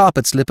 pair of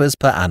carpet slippers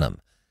per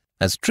annum,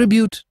 as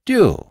tribute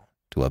due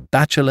to a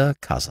bachelor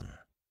cousin."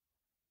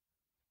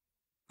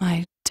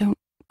 I don't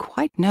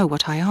quite know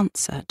what I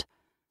answered.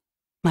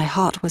 My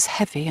heart was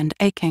heavy and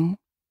aching,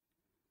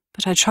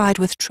 but I tried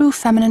with true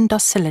feminine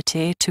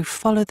docility to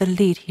follow the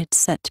lead he had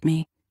set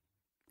me.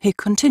 He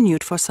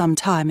continued for some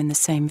time in the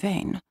same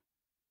vein.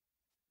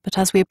 But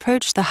as we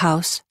approached the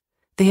house,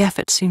 the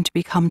effort seemed to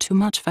become too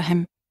much for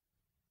him,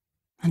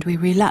 and we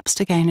relapsed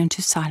again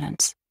into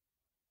silence.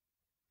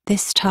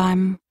 This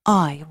time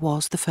I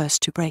was the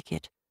first to break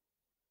it.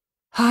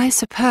 "I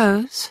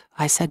suppose,"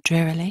 I said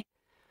drearily,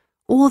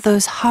 "all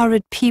those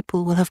horrid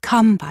people will have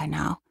come by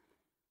now."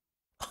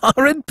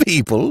 "Horrid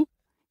people?"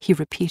 he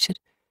repeated,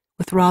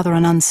 with rather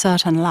an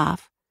uncertain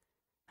laugh,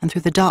 and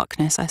through the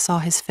darkness I saw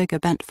his figure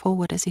bent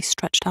forward as he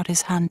stretched out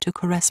his hand to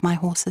caress my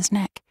horse's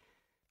neck.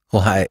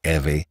 "Why,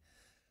 Evie,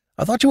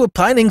 I thought you were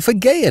pining for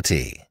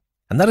gaiety,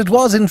 and that it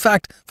was, in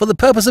fact, for the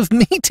purpose of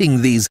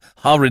meeting these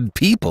horrid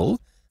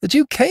people that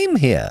you came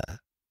here."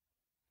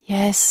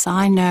 "Yes,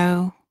 I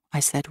know," I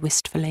said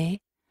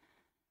wistfully.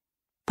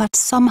 "But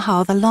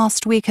somehow the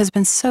last week has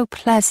been so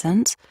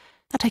pleasant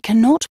that I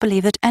cannot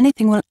believe that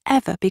anything will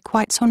ever be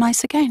quite so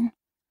nice again."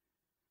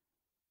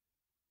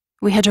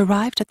 We had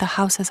arrived at the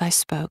house as I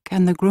spoke,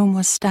 and the groom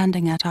was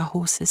standing at our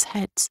horses'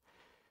 heads.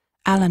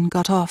 Alan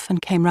got off and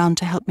came round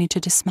to help me to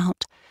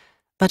dismount,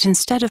 but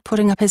instead of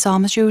putting up his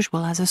arm as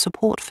usual as a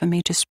support for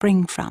me to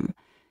spring from,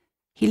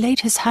 he laid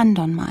his hand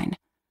on mine.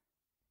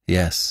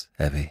 "Yes,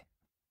 Evie,"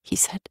 he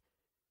said.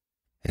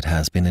 "it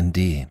has been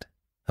indeed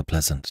a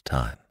pleasant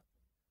time.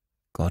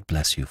 God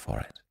bless you for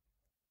it."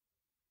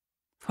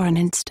 For an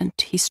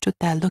instant he stood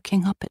there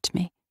looking up at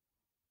me,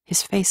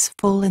 his face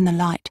full in the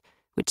light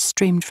which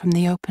streamed from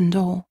the open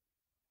door,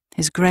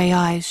 his grey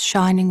eyes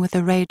shining with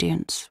a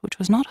radiance which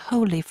was not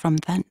wholly from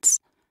thence.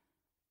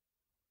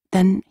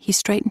 Then he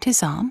straightened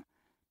his arm,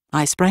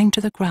 I sprang to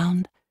the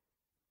ground,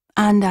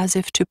 and as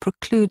if to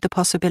preclude the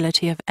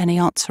possibility of any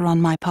answer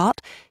on my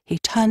part, he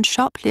turned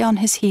sharply on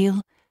his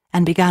heel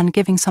and began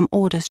giving some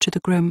orders to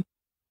the groom.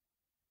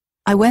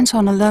 I went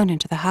on alone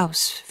into the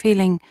house,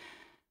 feeling,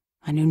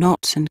 I knew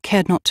not and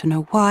cared not to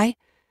know why,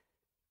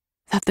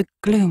 that the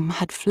gloom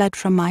had fled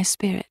from my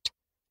spirit,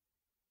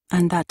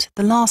 and that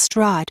the last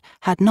ride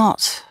had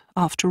not,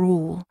 after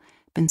all,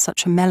 been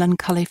such a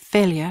melancholy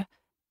failure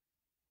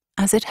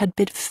as it had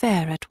bid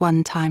fair at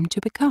one time to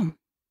become.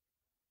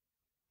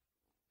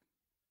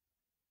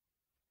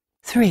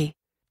 3.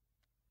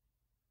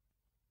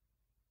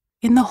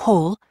 In the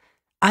hall,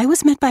 I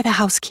was met by the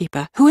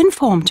housekeeper, who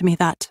informed me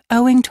that,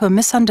 owing to a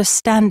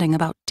misunderstanding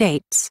about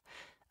dates,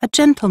 a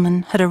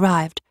gentleman had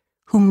arrived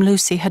whom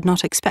Lucy had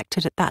not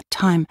expected at that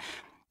time,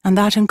 and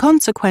that in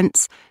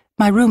consequence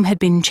my room had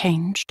been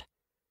changed.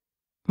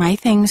 My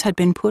things had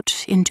been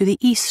put into the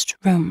east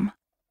room,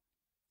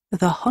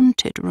 the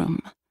haunted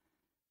room,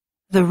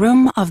 the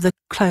room of the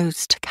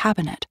closed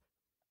cabinet,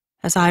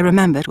 as I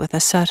remembered with a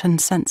certain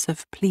sense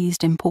of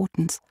pleased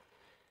importance,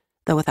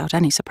 though without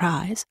any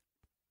surprise.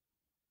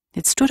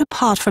 It stood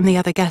apart from the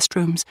other guest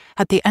rooms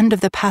at the end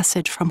of the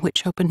passage from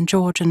which opened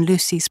George and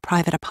Lucy's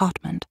private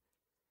apartment.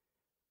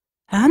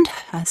 And,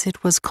 as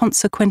it was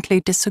consequently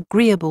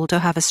disagreeable to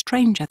have a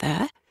stranger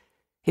there,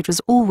 it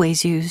was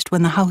always used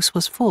when the house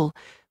was full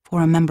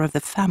for a member of the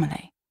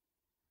family.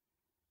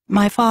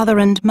 My father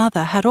and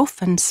mother had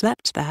often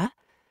slept there.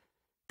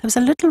 There was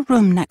a little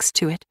room next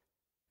to it,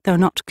 though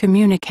not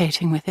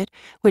communicating with it,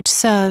 which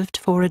served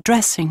for a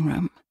dressing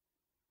room.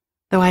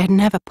 Though I had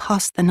never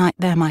passed the night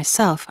there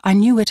myself, I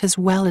knew it as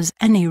well as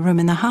any room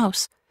in the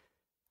house.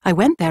 I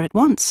went there at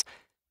once,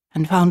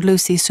 and found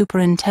Lucy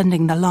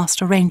superintending the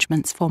last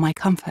arrangements for my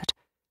comfort.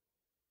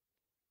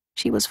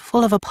 She was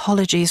full of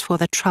apologies for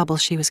the trouble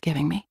she was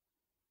giving me.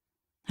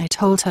 I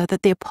told her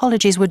that the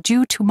apologies were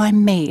due to my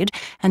maid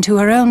and to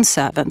her own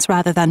servants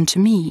rather than to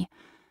me.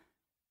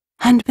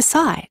 And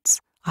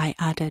besides, I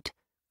added,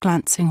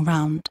 glancing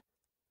round,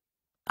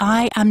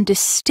 I am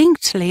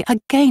distinctly a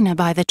gainer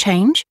by the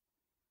change.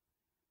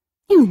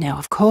 You know,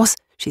 of course,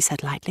 she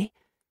said lightly,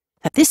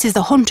 that this is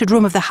the haunted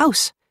room of the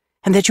house,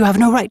 and that you have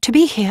no right to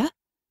be here.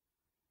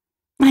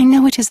 I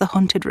know it is the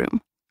haunted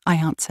room, I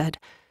answered,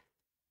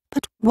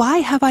 but why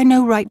have I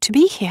no right to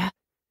be here?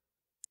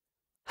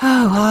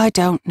 Oh, I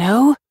don't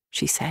know,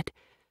 she said.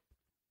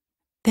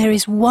 There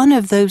is one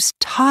of those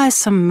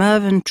tiresome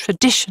Mervyn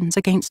traditions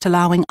against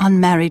allowing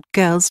unmarried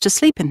girls to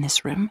sleep in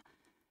this room.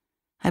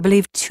 I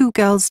believe 2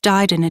 girls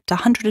died in it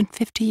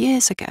 150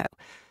 years ago,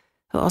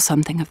 or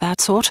something of that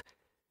sort.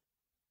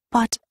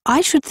 But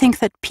I should think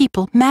that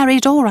people,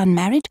 married or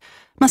unmarried,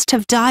 must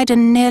have died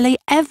in nearly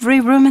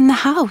every room in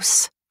the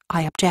house,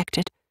 I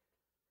objected.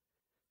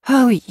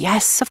 Oh,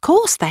 yes, of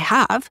course they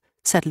have,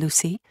 said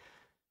Lucy.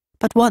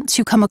 But once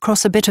you come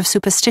across a bit of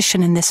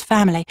superstition in this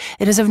family,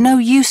 it is of no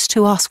use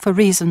to ask for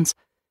reasons.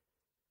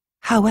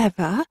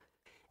 However,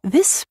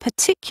 this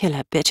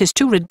particular bit is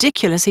too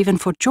ridiculous even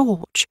for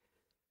George.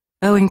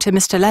 Owing to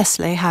Mr.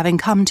 Leslie having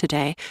come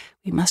today,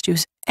 we must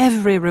use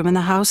every room in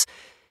the house.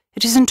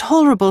 It is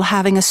intolerable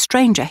having a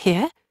stranger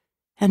here,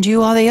 and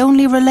you are the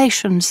only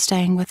relations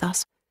staying with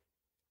us.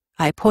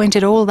 I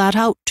pointed all that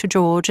out to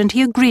George, and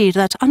he agreed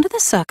that under the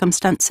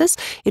circumstances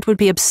it would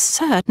be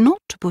absurd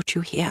not to put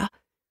you here.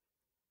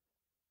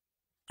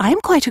 I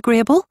am quite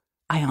agreeable,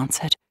 I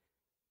answered.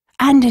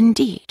 And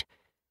indeed,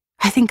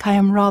 I think I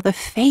am rather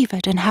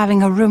favoured in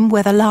having a room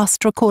where the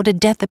last recorded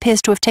death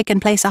appears to have taken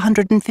place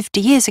 150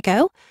 years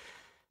ago,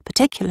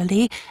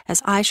 particularly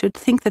as I should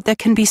think that there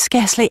can be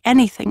scarcely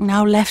anything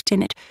now left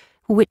in it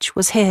which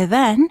was here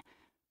then,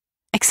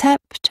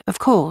 except, of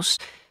course,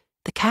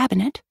 the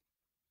cabinet.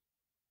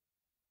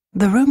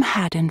 The room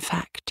had, in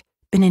fact,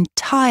 been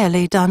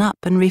entirely done up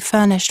and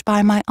refurnished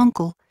by my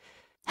uncle,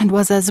 and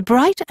was as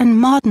bright and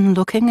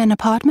modern-looking an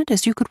apartment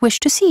as you could wish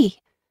to see.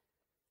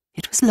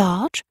 It was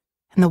large,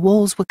 and the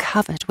walls were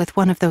covered with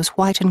one of those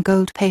white and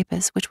gold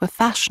papers which were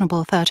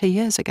fashionable 30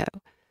 years ago.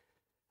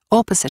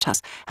 Opposite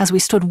us, as we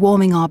stood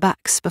warming our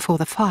backs before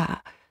the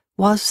fire,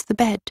 was the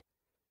bed,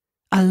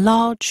 a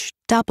large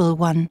double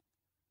one,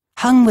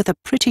 hung with a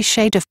pretty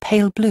shade of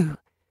pale blue.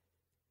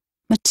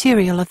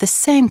 Material of the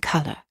same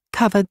colour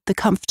covered the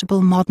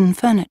comfortable modern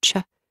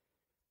furniture,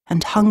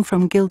 and hung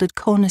from gilded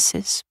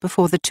cornices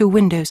before the two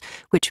windows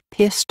which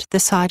pierced the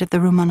side of the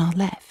room on our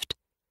left.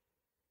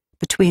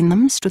 Between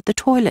them stood the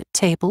toilet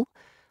table,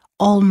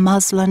 all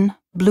muslin,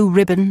 blue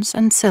ribbons,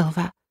 and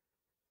silver.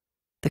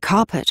 The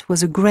carpet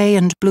was a grey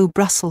and blue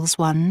Brussels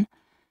one.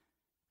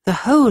 The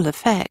whole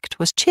effect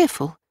was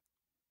cheerful,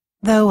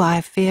 though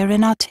I fear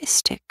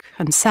inartistic,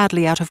 and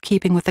sadly out of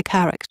keeping with the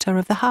character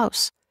of the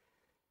house.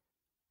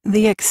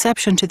 The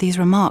exception to these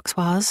remarks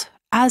was,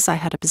 as I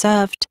had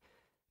observed,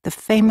 the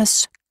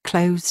famous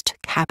closed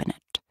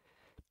cabinet,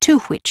 to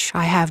which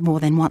I have more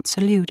than once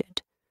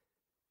alluded.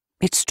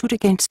 It stood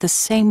against the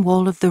same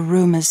wall of the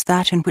room as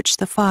that in which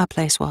the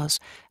fireplace was,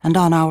 and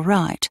on our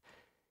right,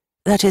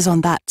 that is, on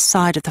that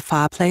side of the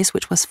fireplace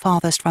which was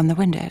farthest from the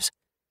windows.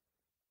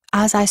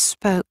 As I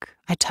spoke,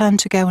 I turned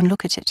to go and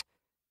look at it,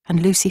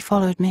 and Lucy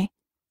followed me.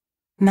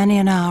 Many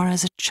an hour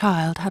as a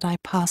child had I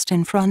passed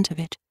in front of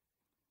it,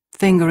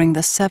 fingering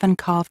the 7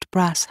 carved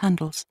brass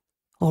handles,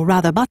 or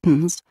rather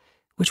buttons,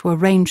 which were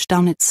ranged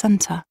down its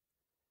centre.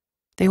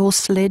 They all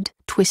slid,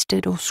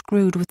 twisted, or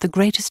screwed with the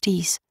greatest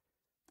ease,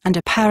 and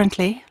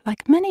apparently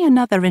like many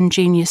another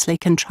ingeniously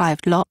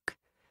contrived lock.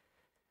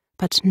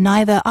 But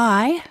neither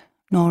I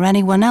nor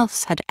anyone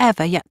else had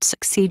ever yet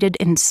succeeded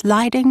in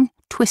sliding,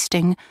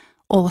 twisting,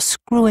 or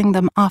screwing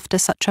them after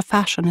such a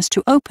fashion as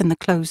to open the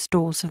closed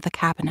doors of the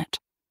cabinet.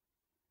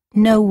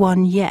 No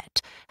one yet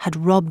had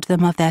robbed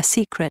them of their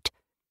secret,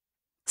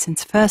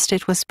 since first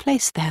it was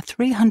placed there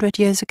 300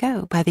 years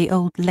ago by the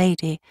old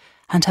lady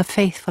and her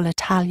faithful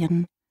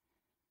Italian.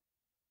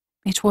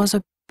 It was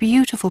a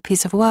beautiful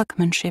piece of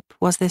workmanship,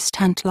 was this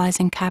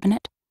tantalizing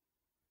cabinet.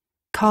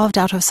 Carved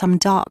out of some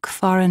dark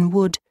foreign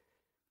wood,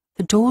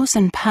 the doors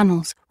and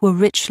panels were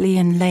richly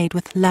inlaid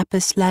with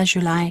lapis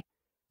lazuli,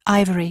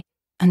 ivory,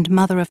 and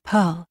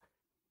mother-of-pearl,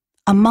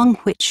 among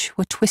which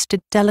were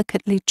twisted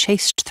delicately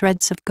chased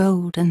threads of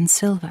gold and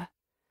silver.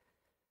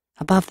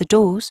 Above the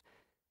doors,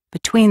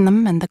 between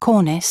them and the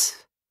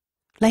cornice,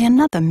 lay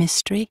another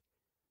mystery,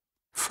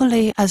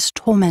 fully as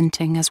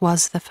tormenting as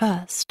was the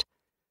first.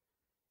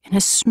 In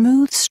a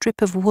smooth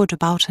strip of wood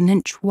about an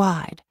inch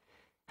wide,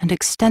 and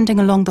extending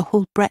along the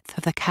whole breadth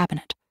of the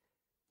cabinet,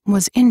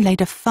 was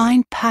inlaid a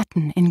fine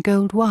pattern in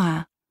gold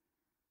wire.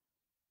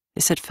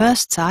 This at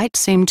first sight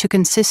seemed to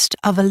consist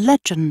of a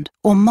legend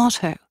or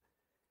motto.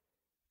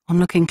 On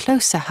looking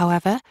closer,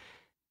 however,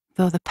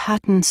 though the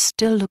pattern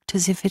still looked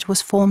as if it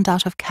was formed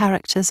out of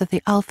characters of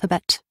the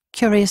alphabet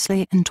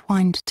curiously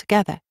entwined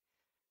together,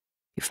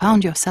 you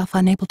found yourself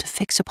unable to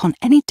fix upon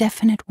any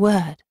definite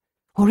word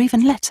or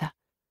even letter.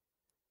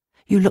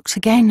 You looked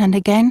again and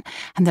again,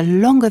 and the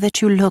longer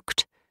that you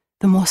looked,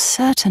 the more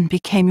certain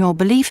became your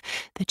belief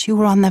that you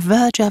were on the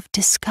verge of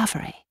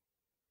discovery.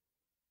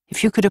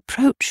 If you could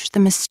approach the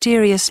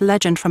mysterious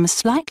legend from a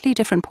slightly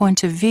different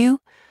point of view,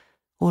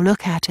 or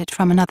look at it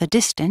from another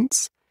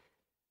distance,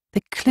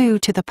 the clue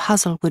to the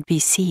puzzle would be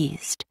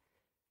seized,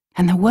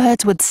 and the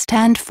words would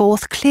stand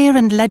forth clear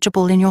and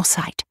legible in your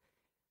sight.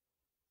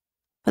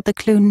 But the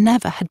clue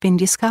never had been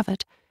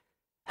discovered,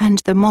 and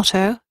the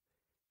motto,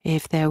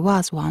 if there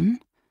was one,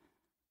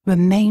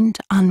 remained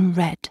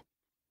unread.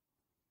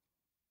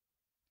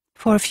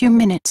 For a few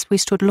minutes we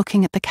stood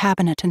looking at the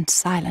cabinet in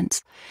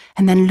silence,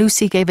 and then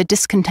Lucy gave a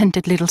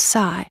discontented little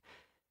sigh.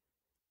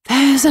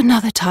 "There's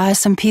another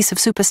tiresome piece of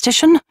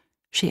superstition,"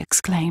 she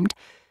exclaimed.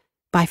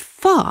 "By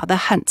far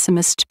the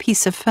handsomest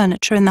piece of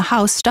furniture in the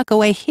house stuck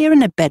away here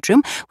in a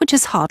bedroom which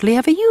is hardly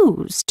ever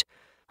used.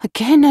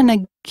 Again and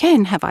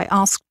again have I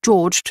asked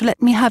George to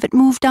let me have it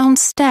moved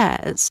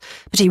downstairs,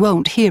 but he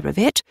won't hear of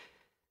it."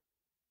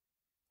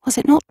 "Was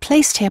it not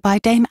placed here by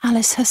Dame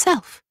Alice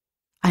herself?"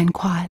 I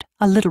inquired,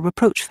 a little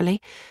reproachfully,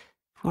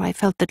 for I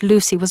felt that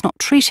Lucy was not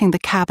treating the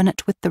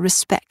cabinet with the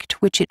respect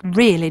which it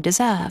really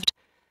deserved.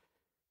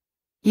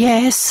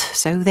 "Yes,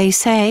 so they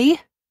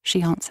say,"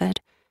 she answered.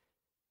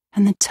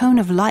 and the tone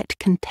of light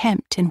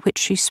contempt in which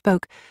she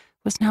spoke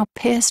was now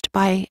pierced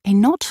by a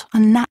not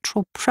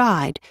unnatural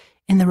pride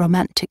in the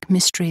romantic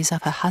mysteries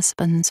of her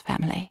husband's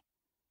family.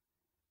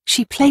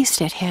 She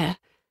placed it here,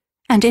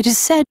 and it is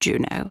said, you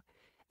know,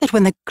 that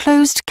when the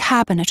closed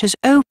cabinet is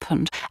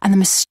opened and the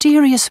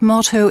mysterious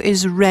motto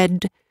is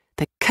read,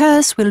 the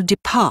curse will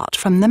depart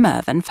from the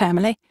Mervyn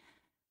family.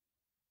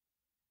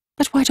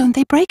 But why don't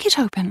they break it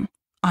open?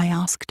 I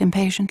asked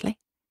impatiently.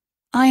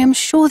 I am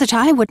sure that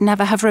I would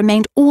never have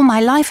remained all my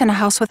life in a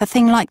house with a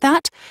thing like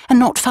that, and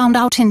not found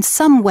out in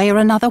some way or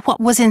another what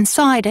was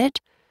inside it.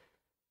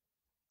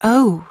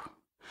 Oh,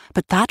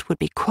 but that would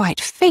be quite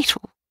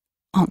fatal,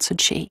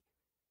 answered she.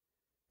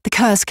 The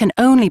curse can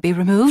only be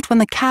removed when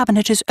the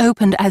cabinet is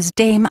opened as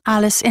Dame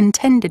Alice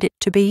intended it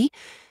to be,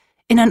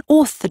 in an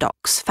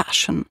orthodox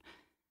fashion.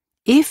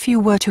 If you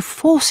were to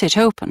force it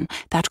open,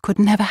 that could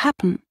never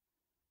happen,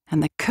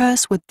 and the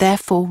curse would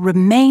therefore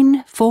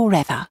remain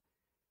forever.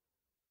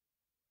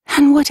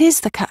 And what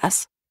is the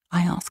curse?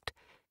 I asked,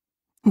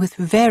 with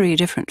very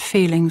different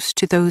feelings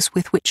to those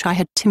with which I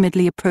had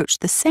timidly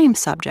approached the same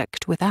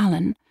subject with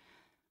Alan.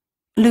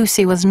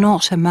 Lucy was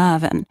not a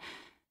Mervyn,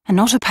 and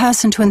not a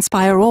person to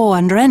inspire awe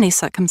under any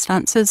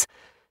circumstances.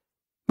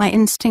 My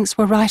instincts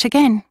were right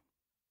again,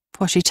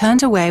 for she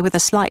turned away with a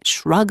slight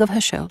shrug of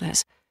her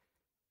shoulders.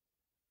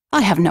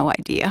 I have no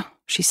idea,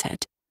 she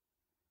said.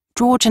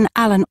 George and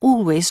Alan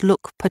always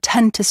look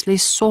portentously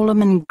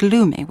solemn and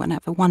gloomy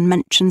whenever one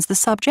mentions the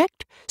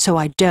subject, so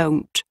I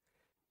don't.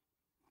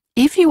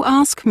 If you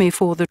ask me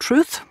for the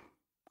truth,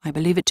 I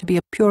believe it to be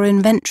a pure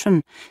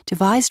invention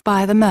devised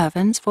by the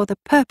Mervyns for the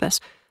purpose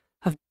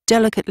of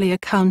delicately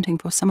accounting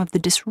for some of the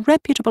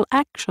disreputable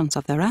actions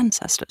of their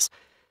ancestors.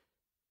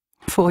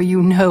 For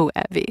you know,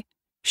 Evie,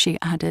 she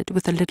added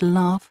with a little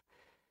laugh,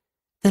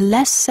 the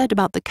less said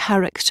about the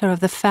character of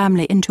the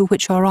family into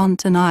which your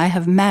aunt and I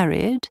have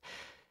married,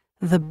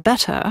 the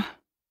better.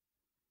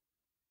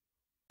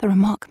 The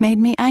remark made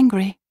me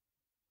angry.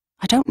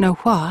 I don't know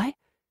why,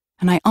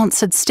 and I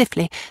answered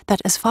stiffly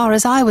that as far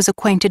as I was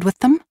acquainted with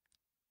them,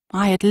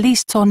 I at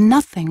least saw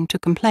nothing to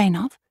complain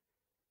of.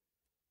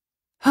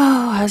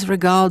 Oh, as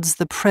regards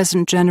the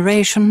present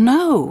generation,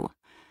 no,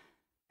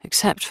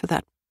 except for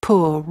that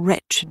poor,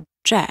 wretched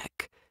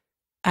Jack,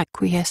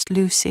 acquiesced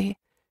Lucy,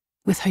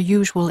 with her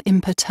usual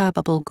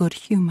imperturbable good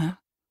humour.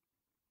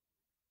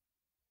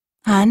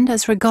 And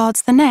as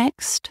regards the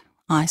next,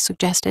 I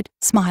suggested,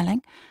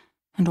 smiling,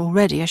 and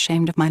already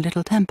ashamed of my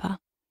little temper.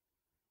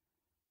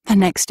 The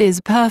next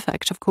is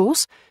perfect, of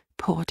course,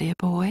 poor dear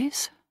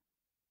boys.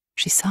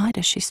 She sighed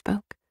as she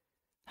spoke,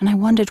 and I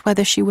wondered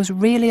whether she was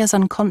really as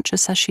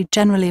unconscious as she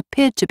generally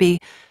appeared to be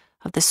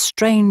of the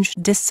strange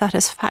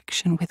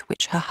dissatisfaction with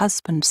which her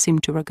husband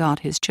seemed to regard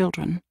his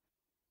children.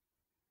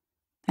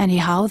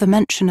 Anyhow, the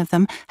mention of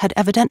them had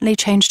evidently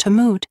changed her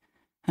mood,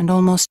 and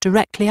almost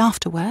directly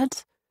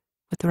afterwards,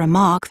 with the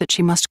remark that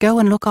she must go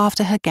and look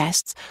after her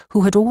guests,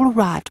 who had all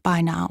arrived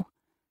by now,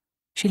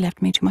 she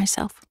left me to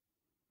myself.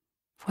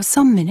 For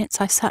some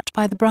minutes I sat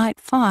by the bright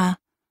fire,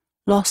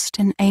 lost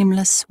in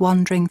aimless,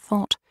 wandering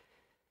thought,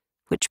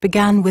 which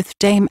began with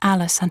Dame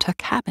Alice and her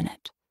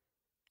cabinet,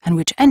 and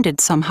which ended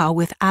somehow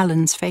with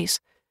Alan's face,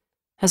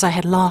 as I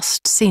had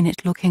last seen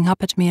it looking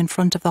up at me in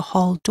front of the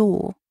hall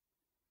door.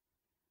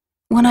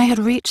 When I had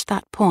reached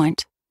that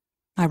point,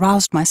 I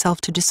roused myself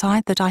to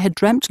decide that I had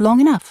dreamt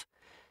long enough,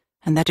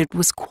 and that it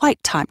was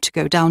quite time to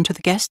go down to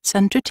the guests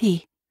and to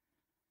tea.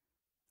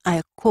 I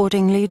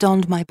accordingly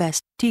donned my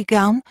best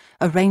tea-gown,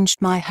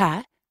 arranged my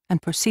hair,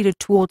 and proceeded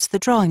towards the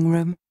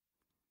drawing-room.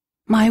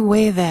 My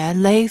way there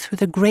lay through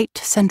the great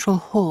central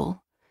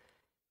hall.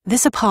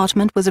 This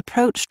apartment was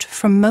approached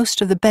from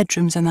most of the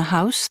bedrooms in the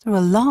house through a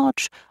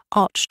large,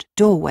 arched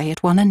doorway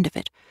at one end of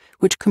it,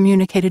 which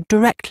communicated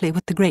directly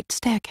with the great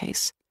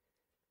staircase.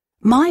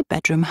 My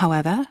bedroom,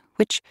 however,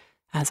 which,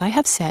 as I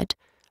have said,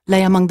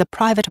 lay among the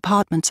private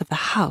apartments of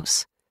the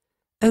house,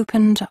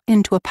 opened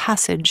into a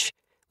passage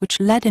which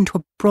led into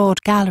a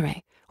broad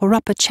gallery, or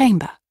upper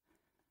chamber,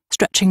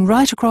 stretching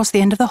right across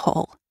the end of the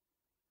hall.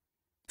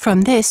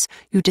 From this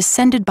you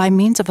descended by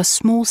means of a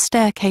small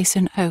staircase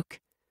in oak,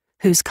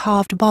 whose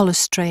carved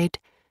balustrade,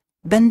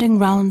 bending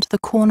round the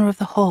corner of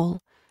the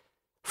hall,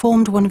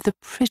 formed one of the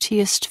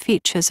prettiest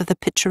features of the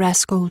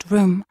picturesque old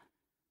room.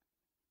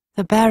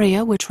 The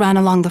barrier which ran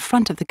along the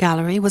front of the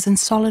gallery was in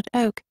solid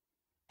oak,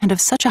 and of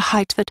such a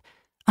height that,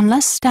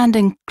 unless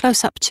standing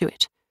close up to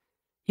it,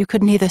 you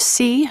could neither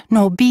see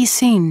nor be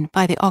seen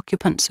by the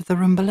occupants of the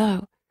room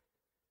below.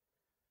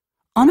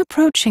 On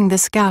approaching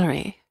this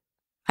gallery,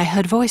 I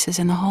heard voices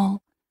in the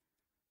hall.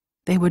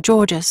 They were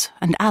George's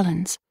and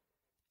Alan's,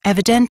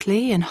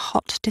 evidently in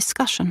hot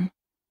discussion.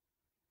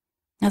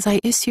 As I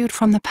issued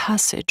from the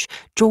passage,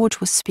 George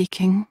was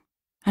speaking,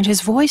 and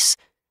his voice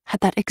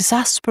had that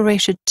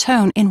exasperated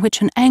tone in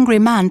which an angry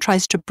man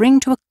tries to bring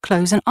to a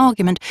close an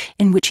argument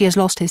in which he has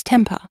lost his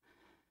temper.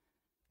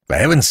 For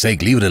heaven's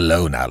sake, leave it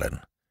alone, Alan.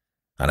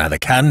 I neither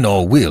can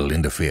nor will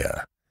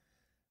interfere.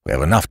 We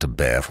have enough to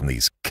bear from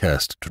these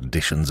cursed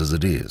traditions as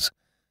it is,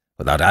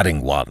 without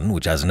adding one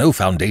which has no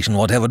foundation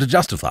whatever to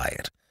justify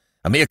it,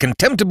 a mere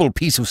contemptible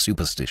piece of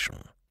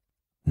superstition.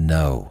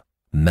 No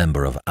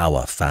member of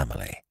our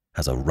family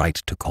has a right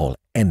to call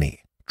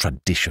any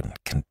tradition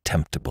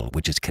contemptible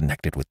which is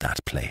connected with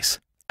that place,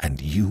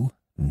 and you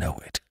know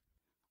it,"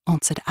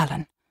 answered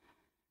Alan.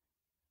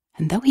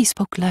 And though he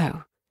spoke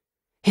low,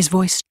 his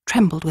voice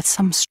trembled with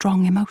some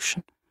strong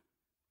emotion.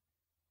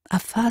 A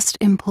first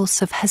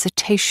impulse of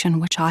hesitation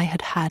which I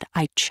had had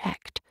I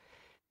checked,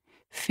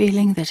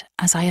 feeling that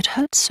as I had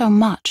heard so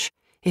much,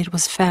 it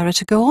was fairer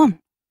to go on,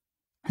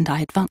 and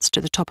I advanced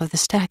to the top of the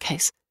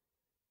staircase.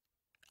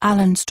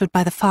 Alan stood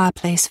by the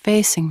fireplace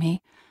facing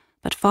me,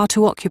 but far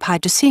too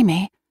occupied to see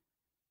me.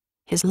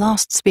 His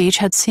last speech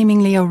had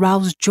seemingly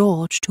aroused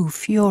George to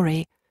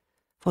fury,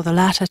 for the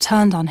latter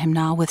turned on him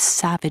now with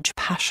savage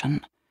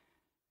passion.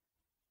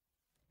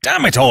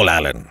 "Damn it all,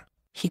 Alan!"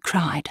 he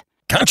cried.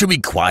 "Can't you be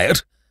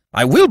quiet?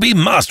 I will be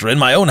master in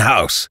my own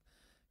house.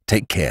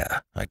 Take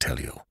care, I tell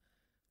you.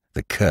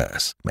 The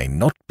curse may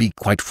not be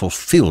quite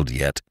fulfilled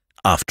yet,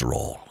 after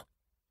all."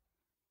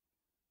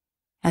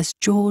 As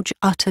George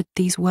uttered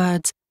these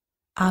words,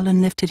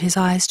 Alan lifted his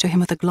eyes to him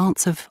with a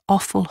glance of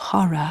awful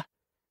horror.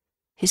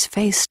 His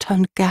face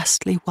turned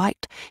ghastly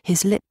white,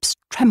 his lips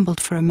trembled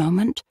for a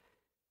moment,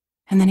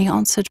 and then he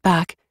answered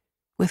back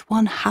with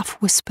one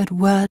half-whispered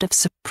word of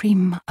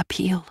supreme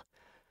appeal.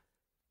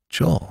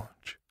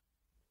 "George."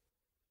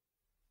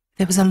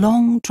 There was a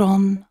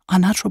long-drawn,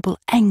 unutterable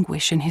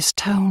anguish in his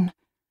tone,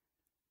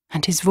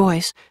 and his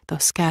voice, though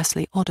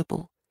scarcely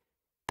audible,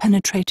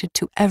 penetrated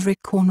to every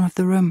corner of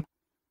the room,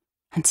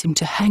 and seemed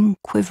to hang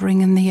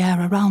quivering in the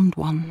air around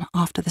one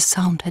after the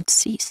sound had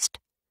ceased.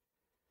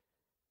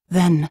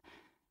 Then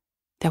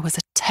there was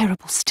a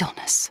terrible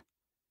stillness.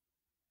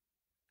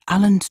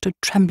 Alan stood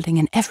trembling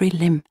in every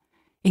limb,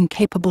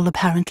 incapable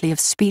apparently of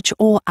speech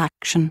or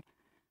action,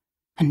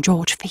 and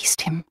George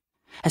faced him,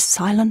 as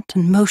silent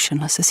and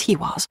motionless as he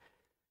was.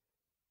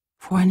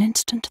 For an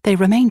instant they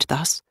remained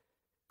thus,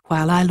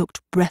 while I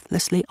looked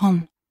breathlessly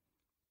on.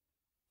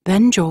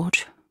 Then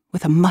George,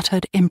 with a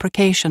muttered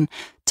imprecation,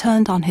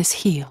 turned on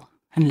his heel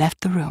and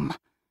left the room.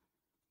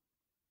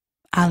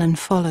 Alan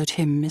followed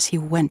him as he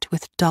went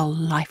with dull,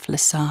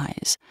 lifeless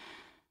eyes,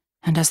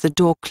 and as the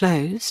door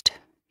closed,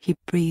 he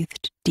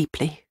breathed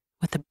deeply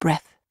with a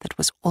breath that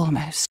was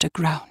almost a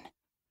groan.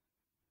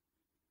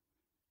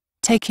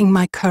 Taking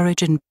my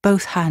courage in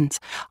both hands,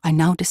 I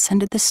now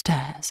descended the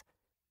stairs,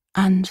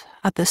 and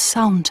at the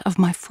sound of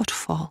my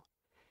footfall,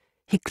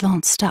 he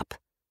glanced up,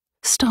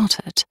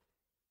 started,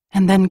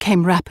 and then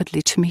came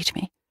rapidly to meet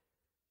me.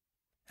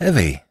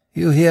 "Evie,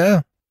 you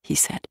here?" he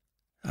said.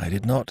 "I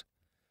did not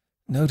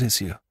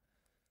notice you.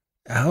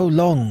 How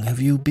long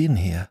have you been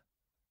here?"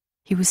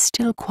 He was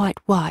still quite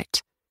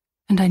white,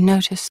 and I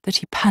noticed that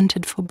he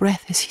panted for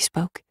breath as he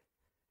spoke.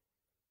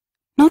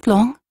 "Not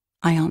long,"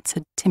 I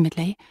answered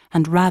timidly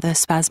and rather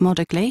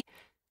spasmodically.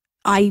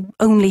 "I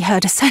only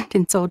heard a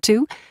sentence or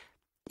two.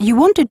 You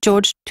wanted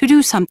George to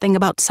do something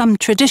about some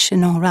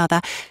tradition or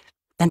other,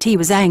 and he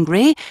was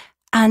angry,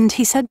 and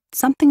he said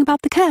something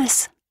about the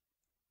curse."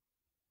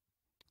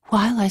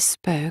 While I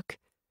spoke,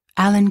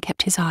 Alan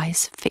kept his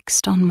eyes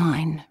fixed on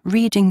mine,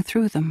 reading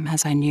through them,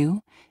 as I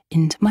knew,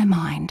 into my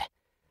mind.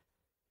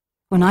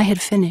 When I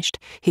had finished,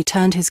 he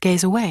turned his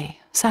gaze away,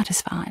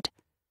 satisfied,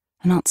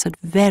 and answered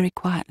very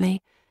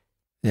quietly,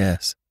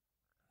 "Yes,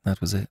 that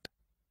was it."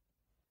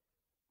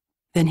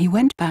 Then he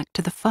went back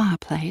to the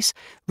fireplace,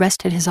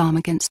 rested his arm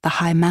against the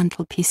high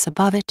mantelpiece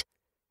above it,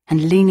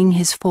 and leaning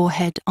his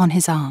forehead on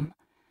his arm,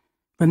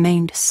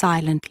 remained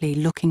silently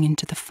looking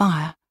into the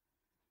fire.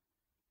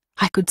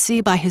 I could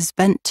see by his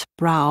bent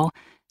brow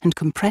and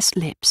compressed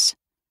lips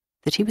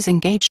that he was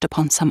engaged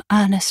upon some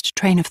earnest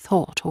train of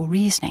thought or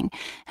reasoning,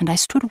 and I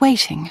stood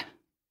waiting,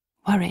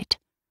 worried,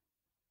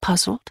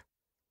 puzzled,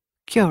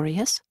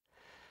 curious,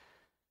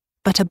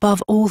 but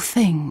above all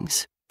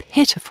things,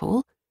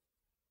 pitiful,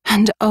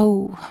 and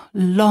oh,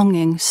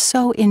 longing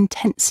so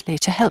intensely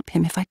to help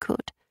him if I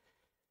could.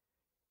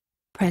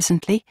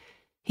 Presently,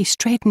 he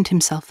straightened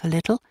himself a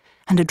little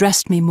and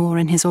addressed me more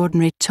in his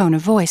ordinary tone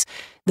of voice,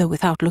 though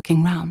without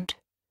looking round.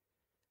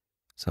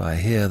 "So I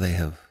hear they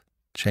have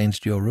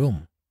changed your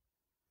room."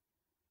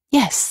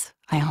 "Yes,"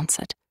 I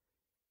answered,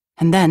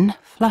 and then,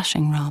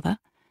 flushing rather,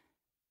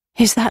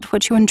 "Is that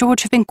what you and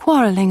George have been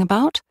quarrelling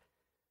about?"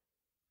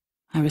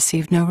 I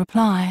received no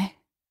reply,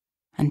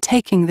 and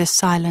taking this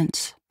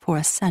silence for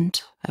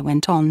assent, I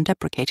went on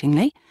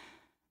deprecatingly,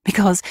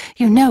 "Because,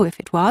 you know, if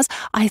it was,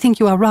 I think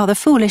you are rather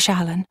foolish,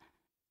 Alan.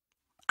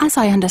 As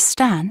I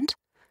understand,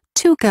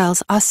 2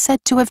 girls are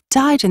said to have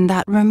died in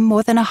that room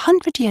more than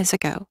 100 years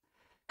ago,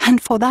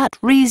 and for that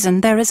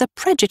reason there is a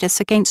prejudice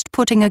against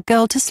putting a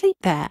girl to sleep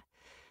there.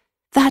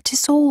 That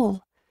is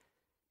all.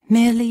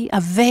 Merely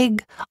a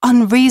vague,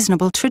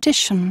 unreasonable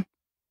tradition."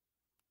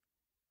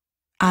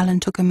 Alan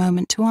took a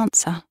moment to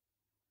answer.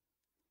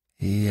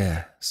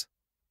 "Yes,"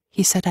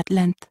 he said at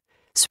length,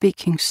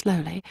 speaking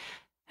slowly,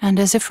 and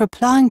as if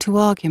replying to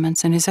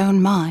arguments in his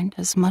own mind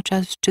as much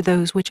as to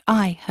those which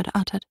I had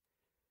uttered.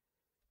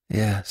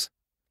 "Yes.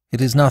 It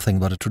is nothing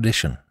but a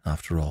tradition,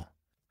 after all,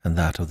 and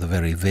that of the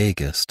very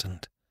vaguest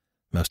and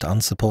most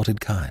unsupported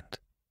kind.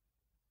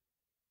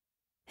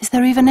 Is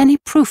there even any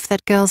proof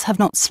that girls have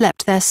not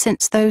slept there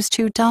since those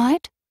two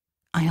died?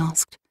 I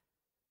asked.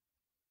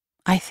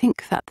 I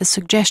think that the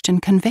suggestion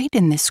conveyed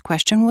in this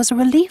question was a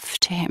relief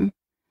to him,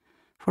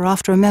 for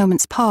after a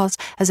moment's pause,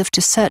 as if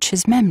to search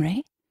his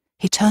memory,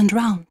 he turned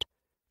round.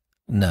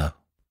 No,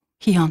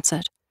 he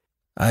answered.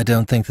 I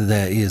don't think that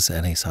there is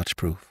any such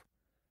proof,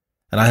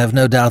 and I have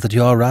no doubt that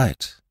you are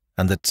right,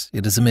 and that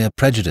it is a mere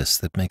prejudice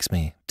that makes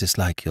me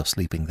dislike your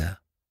sleeping there.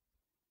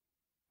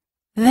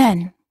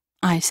 Then,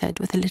 I said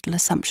with a little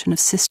assumption of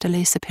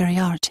sisterly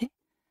superiority,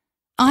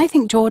 I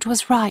think George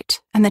was right,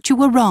 and that you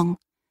were wrong.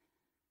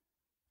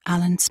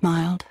 Alan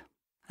smiled,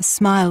 a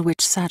smile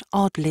which sat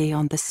oddly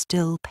on the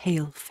still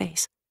pale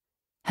face,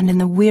 and in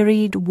the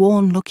wearied,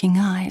 worn-looking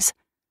eyes.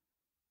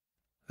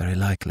 Very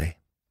likely,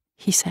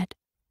 he said.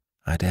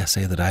 I dare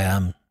say that I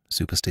am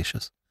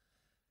superstitious.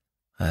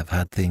 I have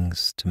had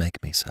things to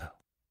make me so.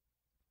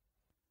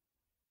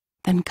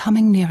 Then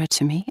coming nearer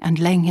to me and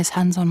laying his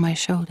hands on my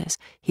shoulders,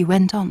 he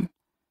went on,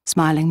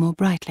 smiling more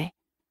brightly.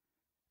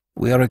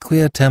 We are a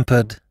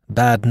queer-tempered,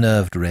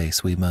 bad-nerved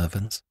race, we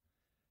Mervyns,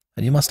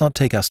 and you must not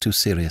take us too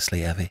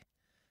seriously, Evie.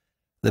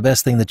 The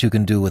best thing that you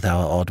can do with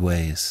our odd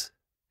ways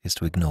is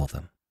to ignore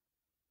them.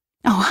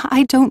 Oh,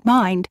 I don't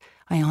mind,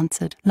 I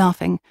answered,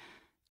 laughing,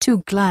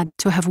 too glad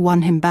to have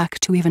won him back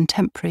to even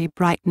temporary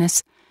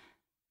brightness.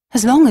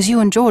 As long as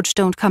you and George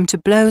don't come to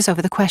blows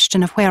over the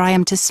question of where I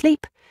am to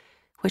sleep,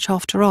 which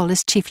after all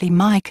is chiefly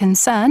my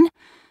concern,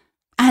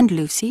 and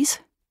Lucy's.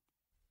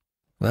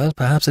 Well,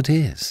 perhaps it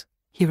is,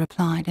 he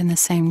replied in the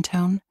same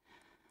tone.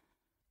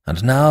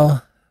 And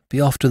now,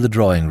 be off to the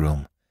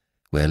drawing-room,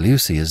 where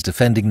Lucy is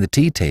defending the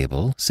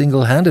tea-table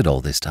single-handed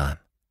all this time.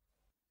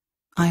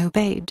 I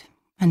obeyed,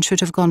 and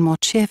should have gone more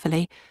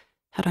cheerfully,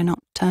 had I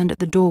not turned at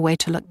the doorway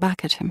to look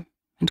back at him,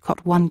 and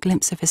caught one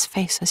glimpse of his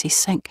face as he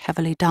sank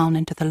heavily down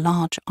into the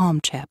large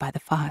armchair by the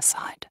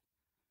fireside.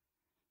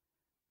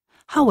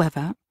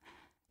 However,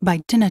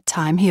 by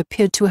dinner-time he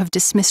appeared to have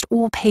dismissed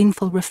all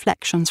painful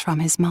reflections from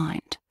his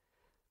mind,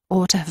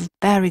 or to have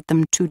buried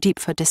them too deep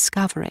for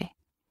discovery.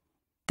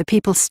 The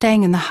people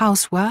staying in the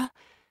house were,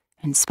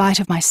 in spite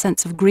of my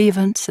sense of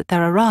grievance at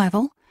their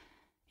arrival,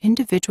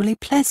 individually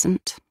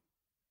pleasant,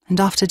 and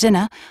after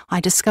dinner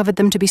I discovered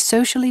them to be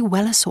socially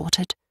well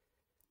assorted.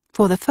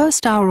 For the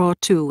first hour or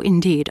two,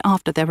 indeed,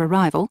 after their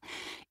arrival,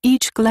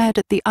 each glared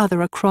at the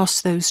other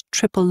across those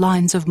triple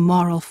lines of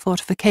moral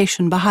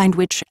fortification behind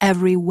which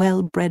every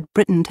well-bred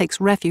Briton takes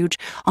refuge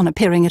on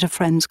appearing at a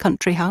friend's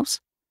country house.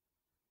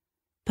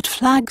 But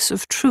flags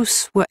of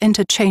truce were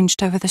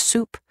interchanged over the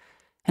soup,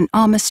 an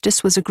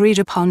armistice was agreed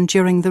upon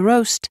during the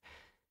roast,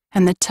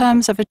 and the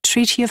terms of a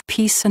treaty of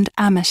peace and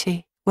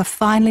amity were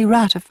finally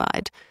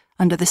ratified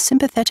under the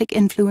sympathetic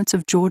influence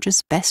of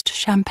George's best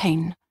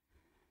champagne.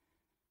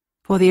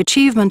 For the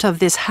achievement of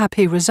this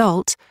happy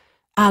result,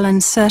 Alan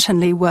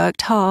certainly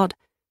worked hard,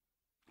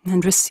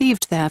 and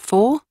received,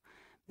 therefore,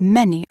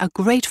 many a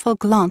grateful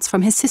glance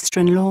from his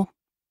sister-in-law.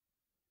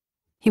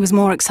 He was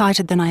more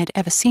excited than I had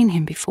ever seen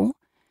him before,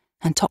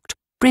 and talked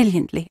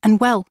brilliantly and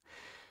well,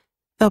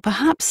 though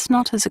perhaps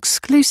not as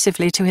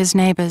exclusively to his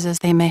neighbours as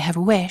they may have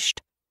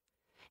wished.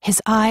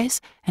 His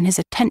eyes and his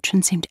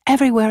attention seemed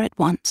everywhere at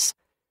once.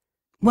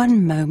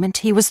 One moment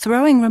he was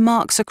throwing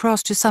remarks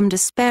across to some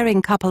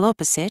despairing couple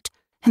opposite,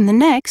 and the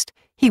next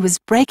he was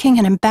breaking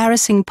an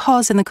embarrassing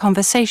pause in the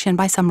conversation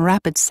by some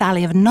rapid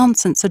sally of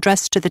nonsense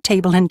addressed to the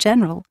table in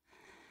general.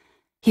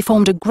 He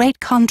formed a great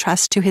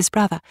contrast to his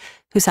brother,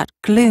 who sat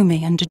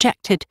gloomy and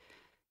dejected,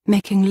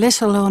 making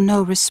little or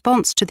no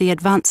response to the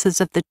advances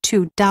of the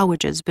two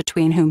dowagers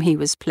between whom he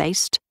was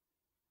placed.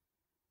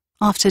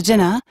 After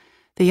dinner,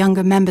 the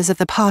younger members of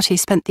the party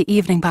spent the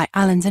evening by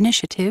Alan's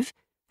initiative,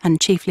 and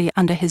chiefly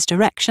under his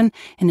direction,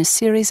 in a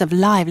series of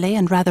lively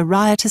and rather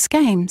riotous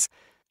games,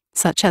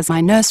 such as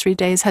my nursery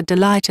days had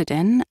delighted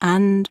in,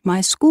 and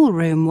my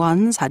schoolroom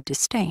ones had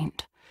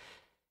disdained.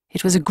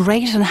 It was a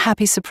great and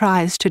happy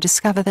surprise to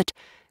discover that,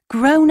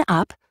 grown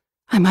up,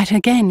 I might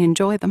again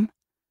enjoy them.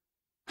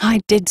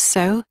 I did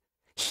so,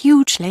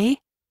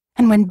 hugely,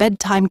 and when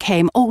bedtime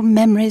came, all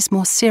memories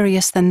more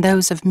serious than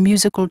those of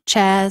musical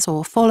chairs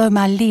or follow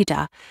my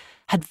leader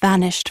had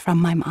vanished from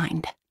my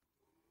mind.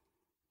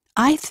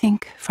 I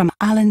think, from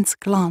Alan's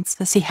glance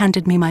as he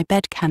handed me my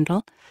bed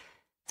candle,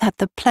 that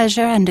the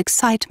pleasure and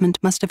excitement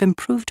must have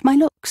improved my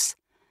looks.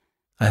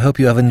 I hope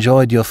you have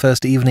enjoyed your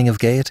first evening of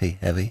gaiety,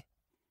 Evie,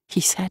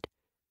 he said.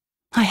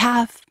 I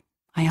have,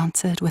 I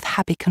answered with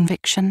happy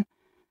conviction.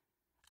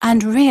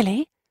 And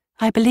really,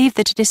 I believe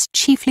that it is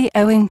chiefly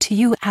owing to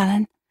you,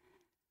 Alan.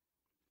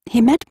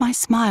 He met my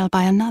smile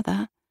by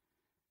another,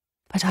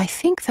 but I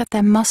think that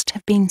there must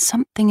have been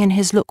something in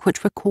his look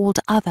which recalled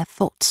other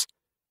thoughts,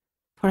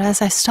 for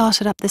as I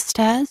started up the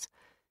stairs,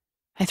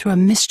 I threw a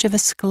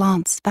mischievous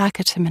glance back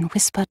at him and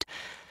whispered,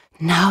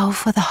 "Now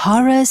for the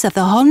horrors of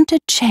the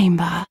haunted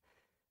chamber."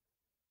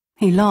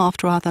 He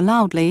laughed rather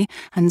loudly,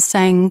 and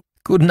saying,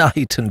 "Good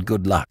night and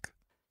good luck,"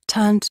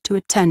 turned to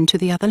attend to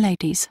the other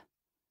ladies.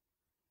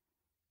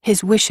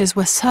 His wishes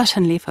were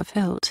certainly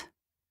fulfilled.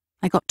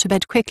 I got to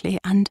bed quickly,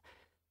 and,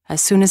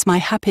 as soon as my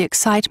happy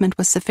excitement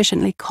was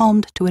sufficiently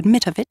calmed to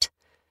admit of it,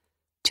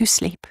 to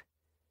sleep.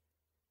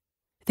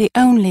 The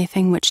only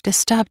thing which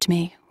disturbed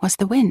me was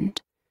the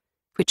wind,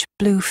 which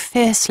blew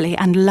fiercely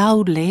and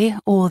loudly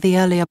all the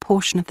earlier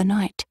portion of the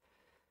night,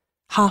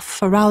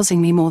 half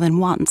arousing me more than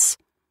once.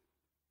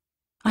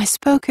 I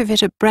spoke of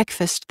it at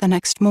breakfast the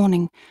next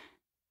morning,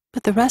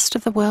 but the rest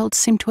of the world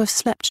seemed to have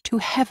slept too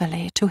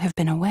heavily to have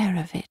been aware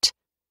of it.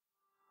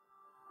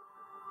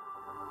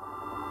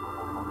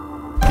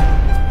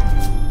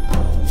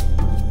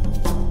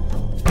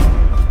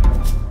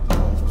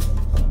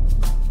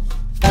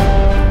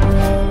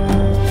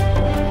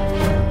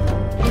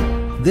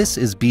 This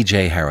is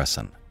B.J.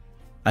 Harrison.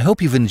 I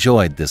hope you've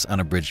enjoyed this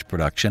unabridged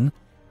production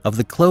of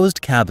The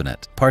Closed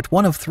Cabinet, Part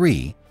 1 of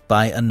 3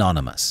 by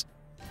Anonymous.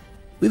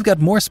 We've got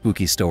more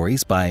spooky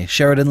stories by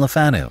Sheridan Le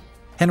Fanu,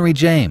 Henry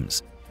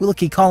James,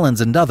 Wilkie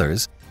Collins, and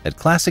others at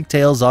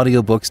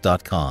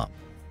ClassicTalesAudiobooks.com.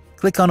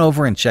 Click on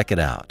over and check it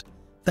out.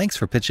 Thanks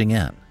for pitching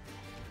in.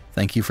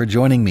 Thank you for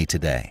joining me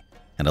today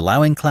and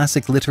allowing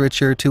classic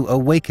literature to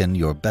awaken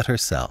your better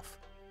self.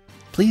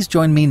 Please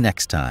join me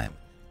next time,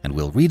 and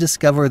we'll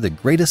rediscover the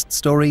greatest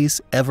stories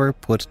ever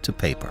put to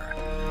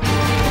paper.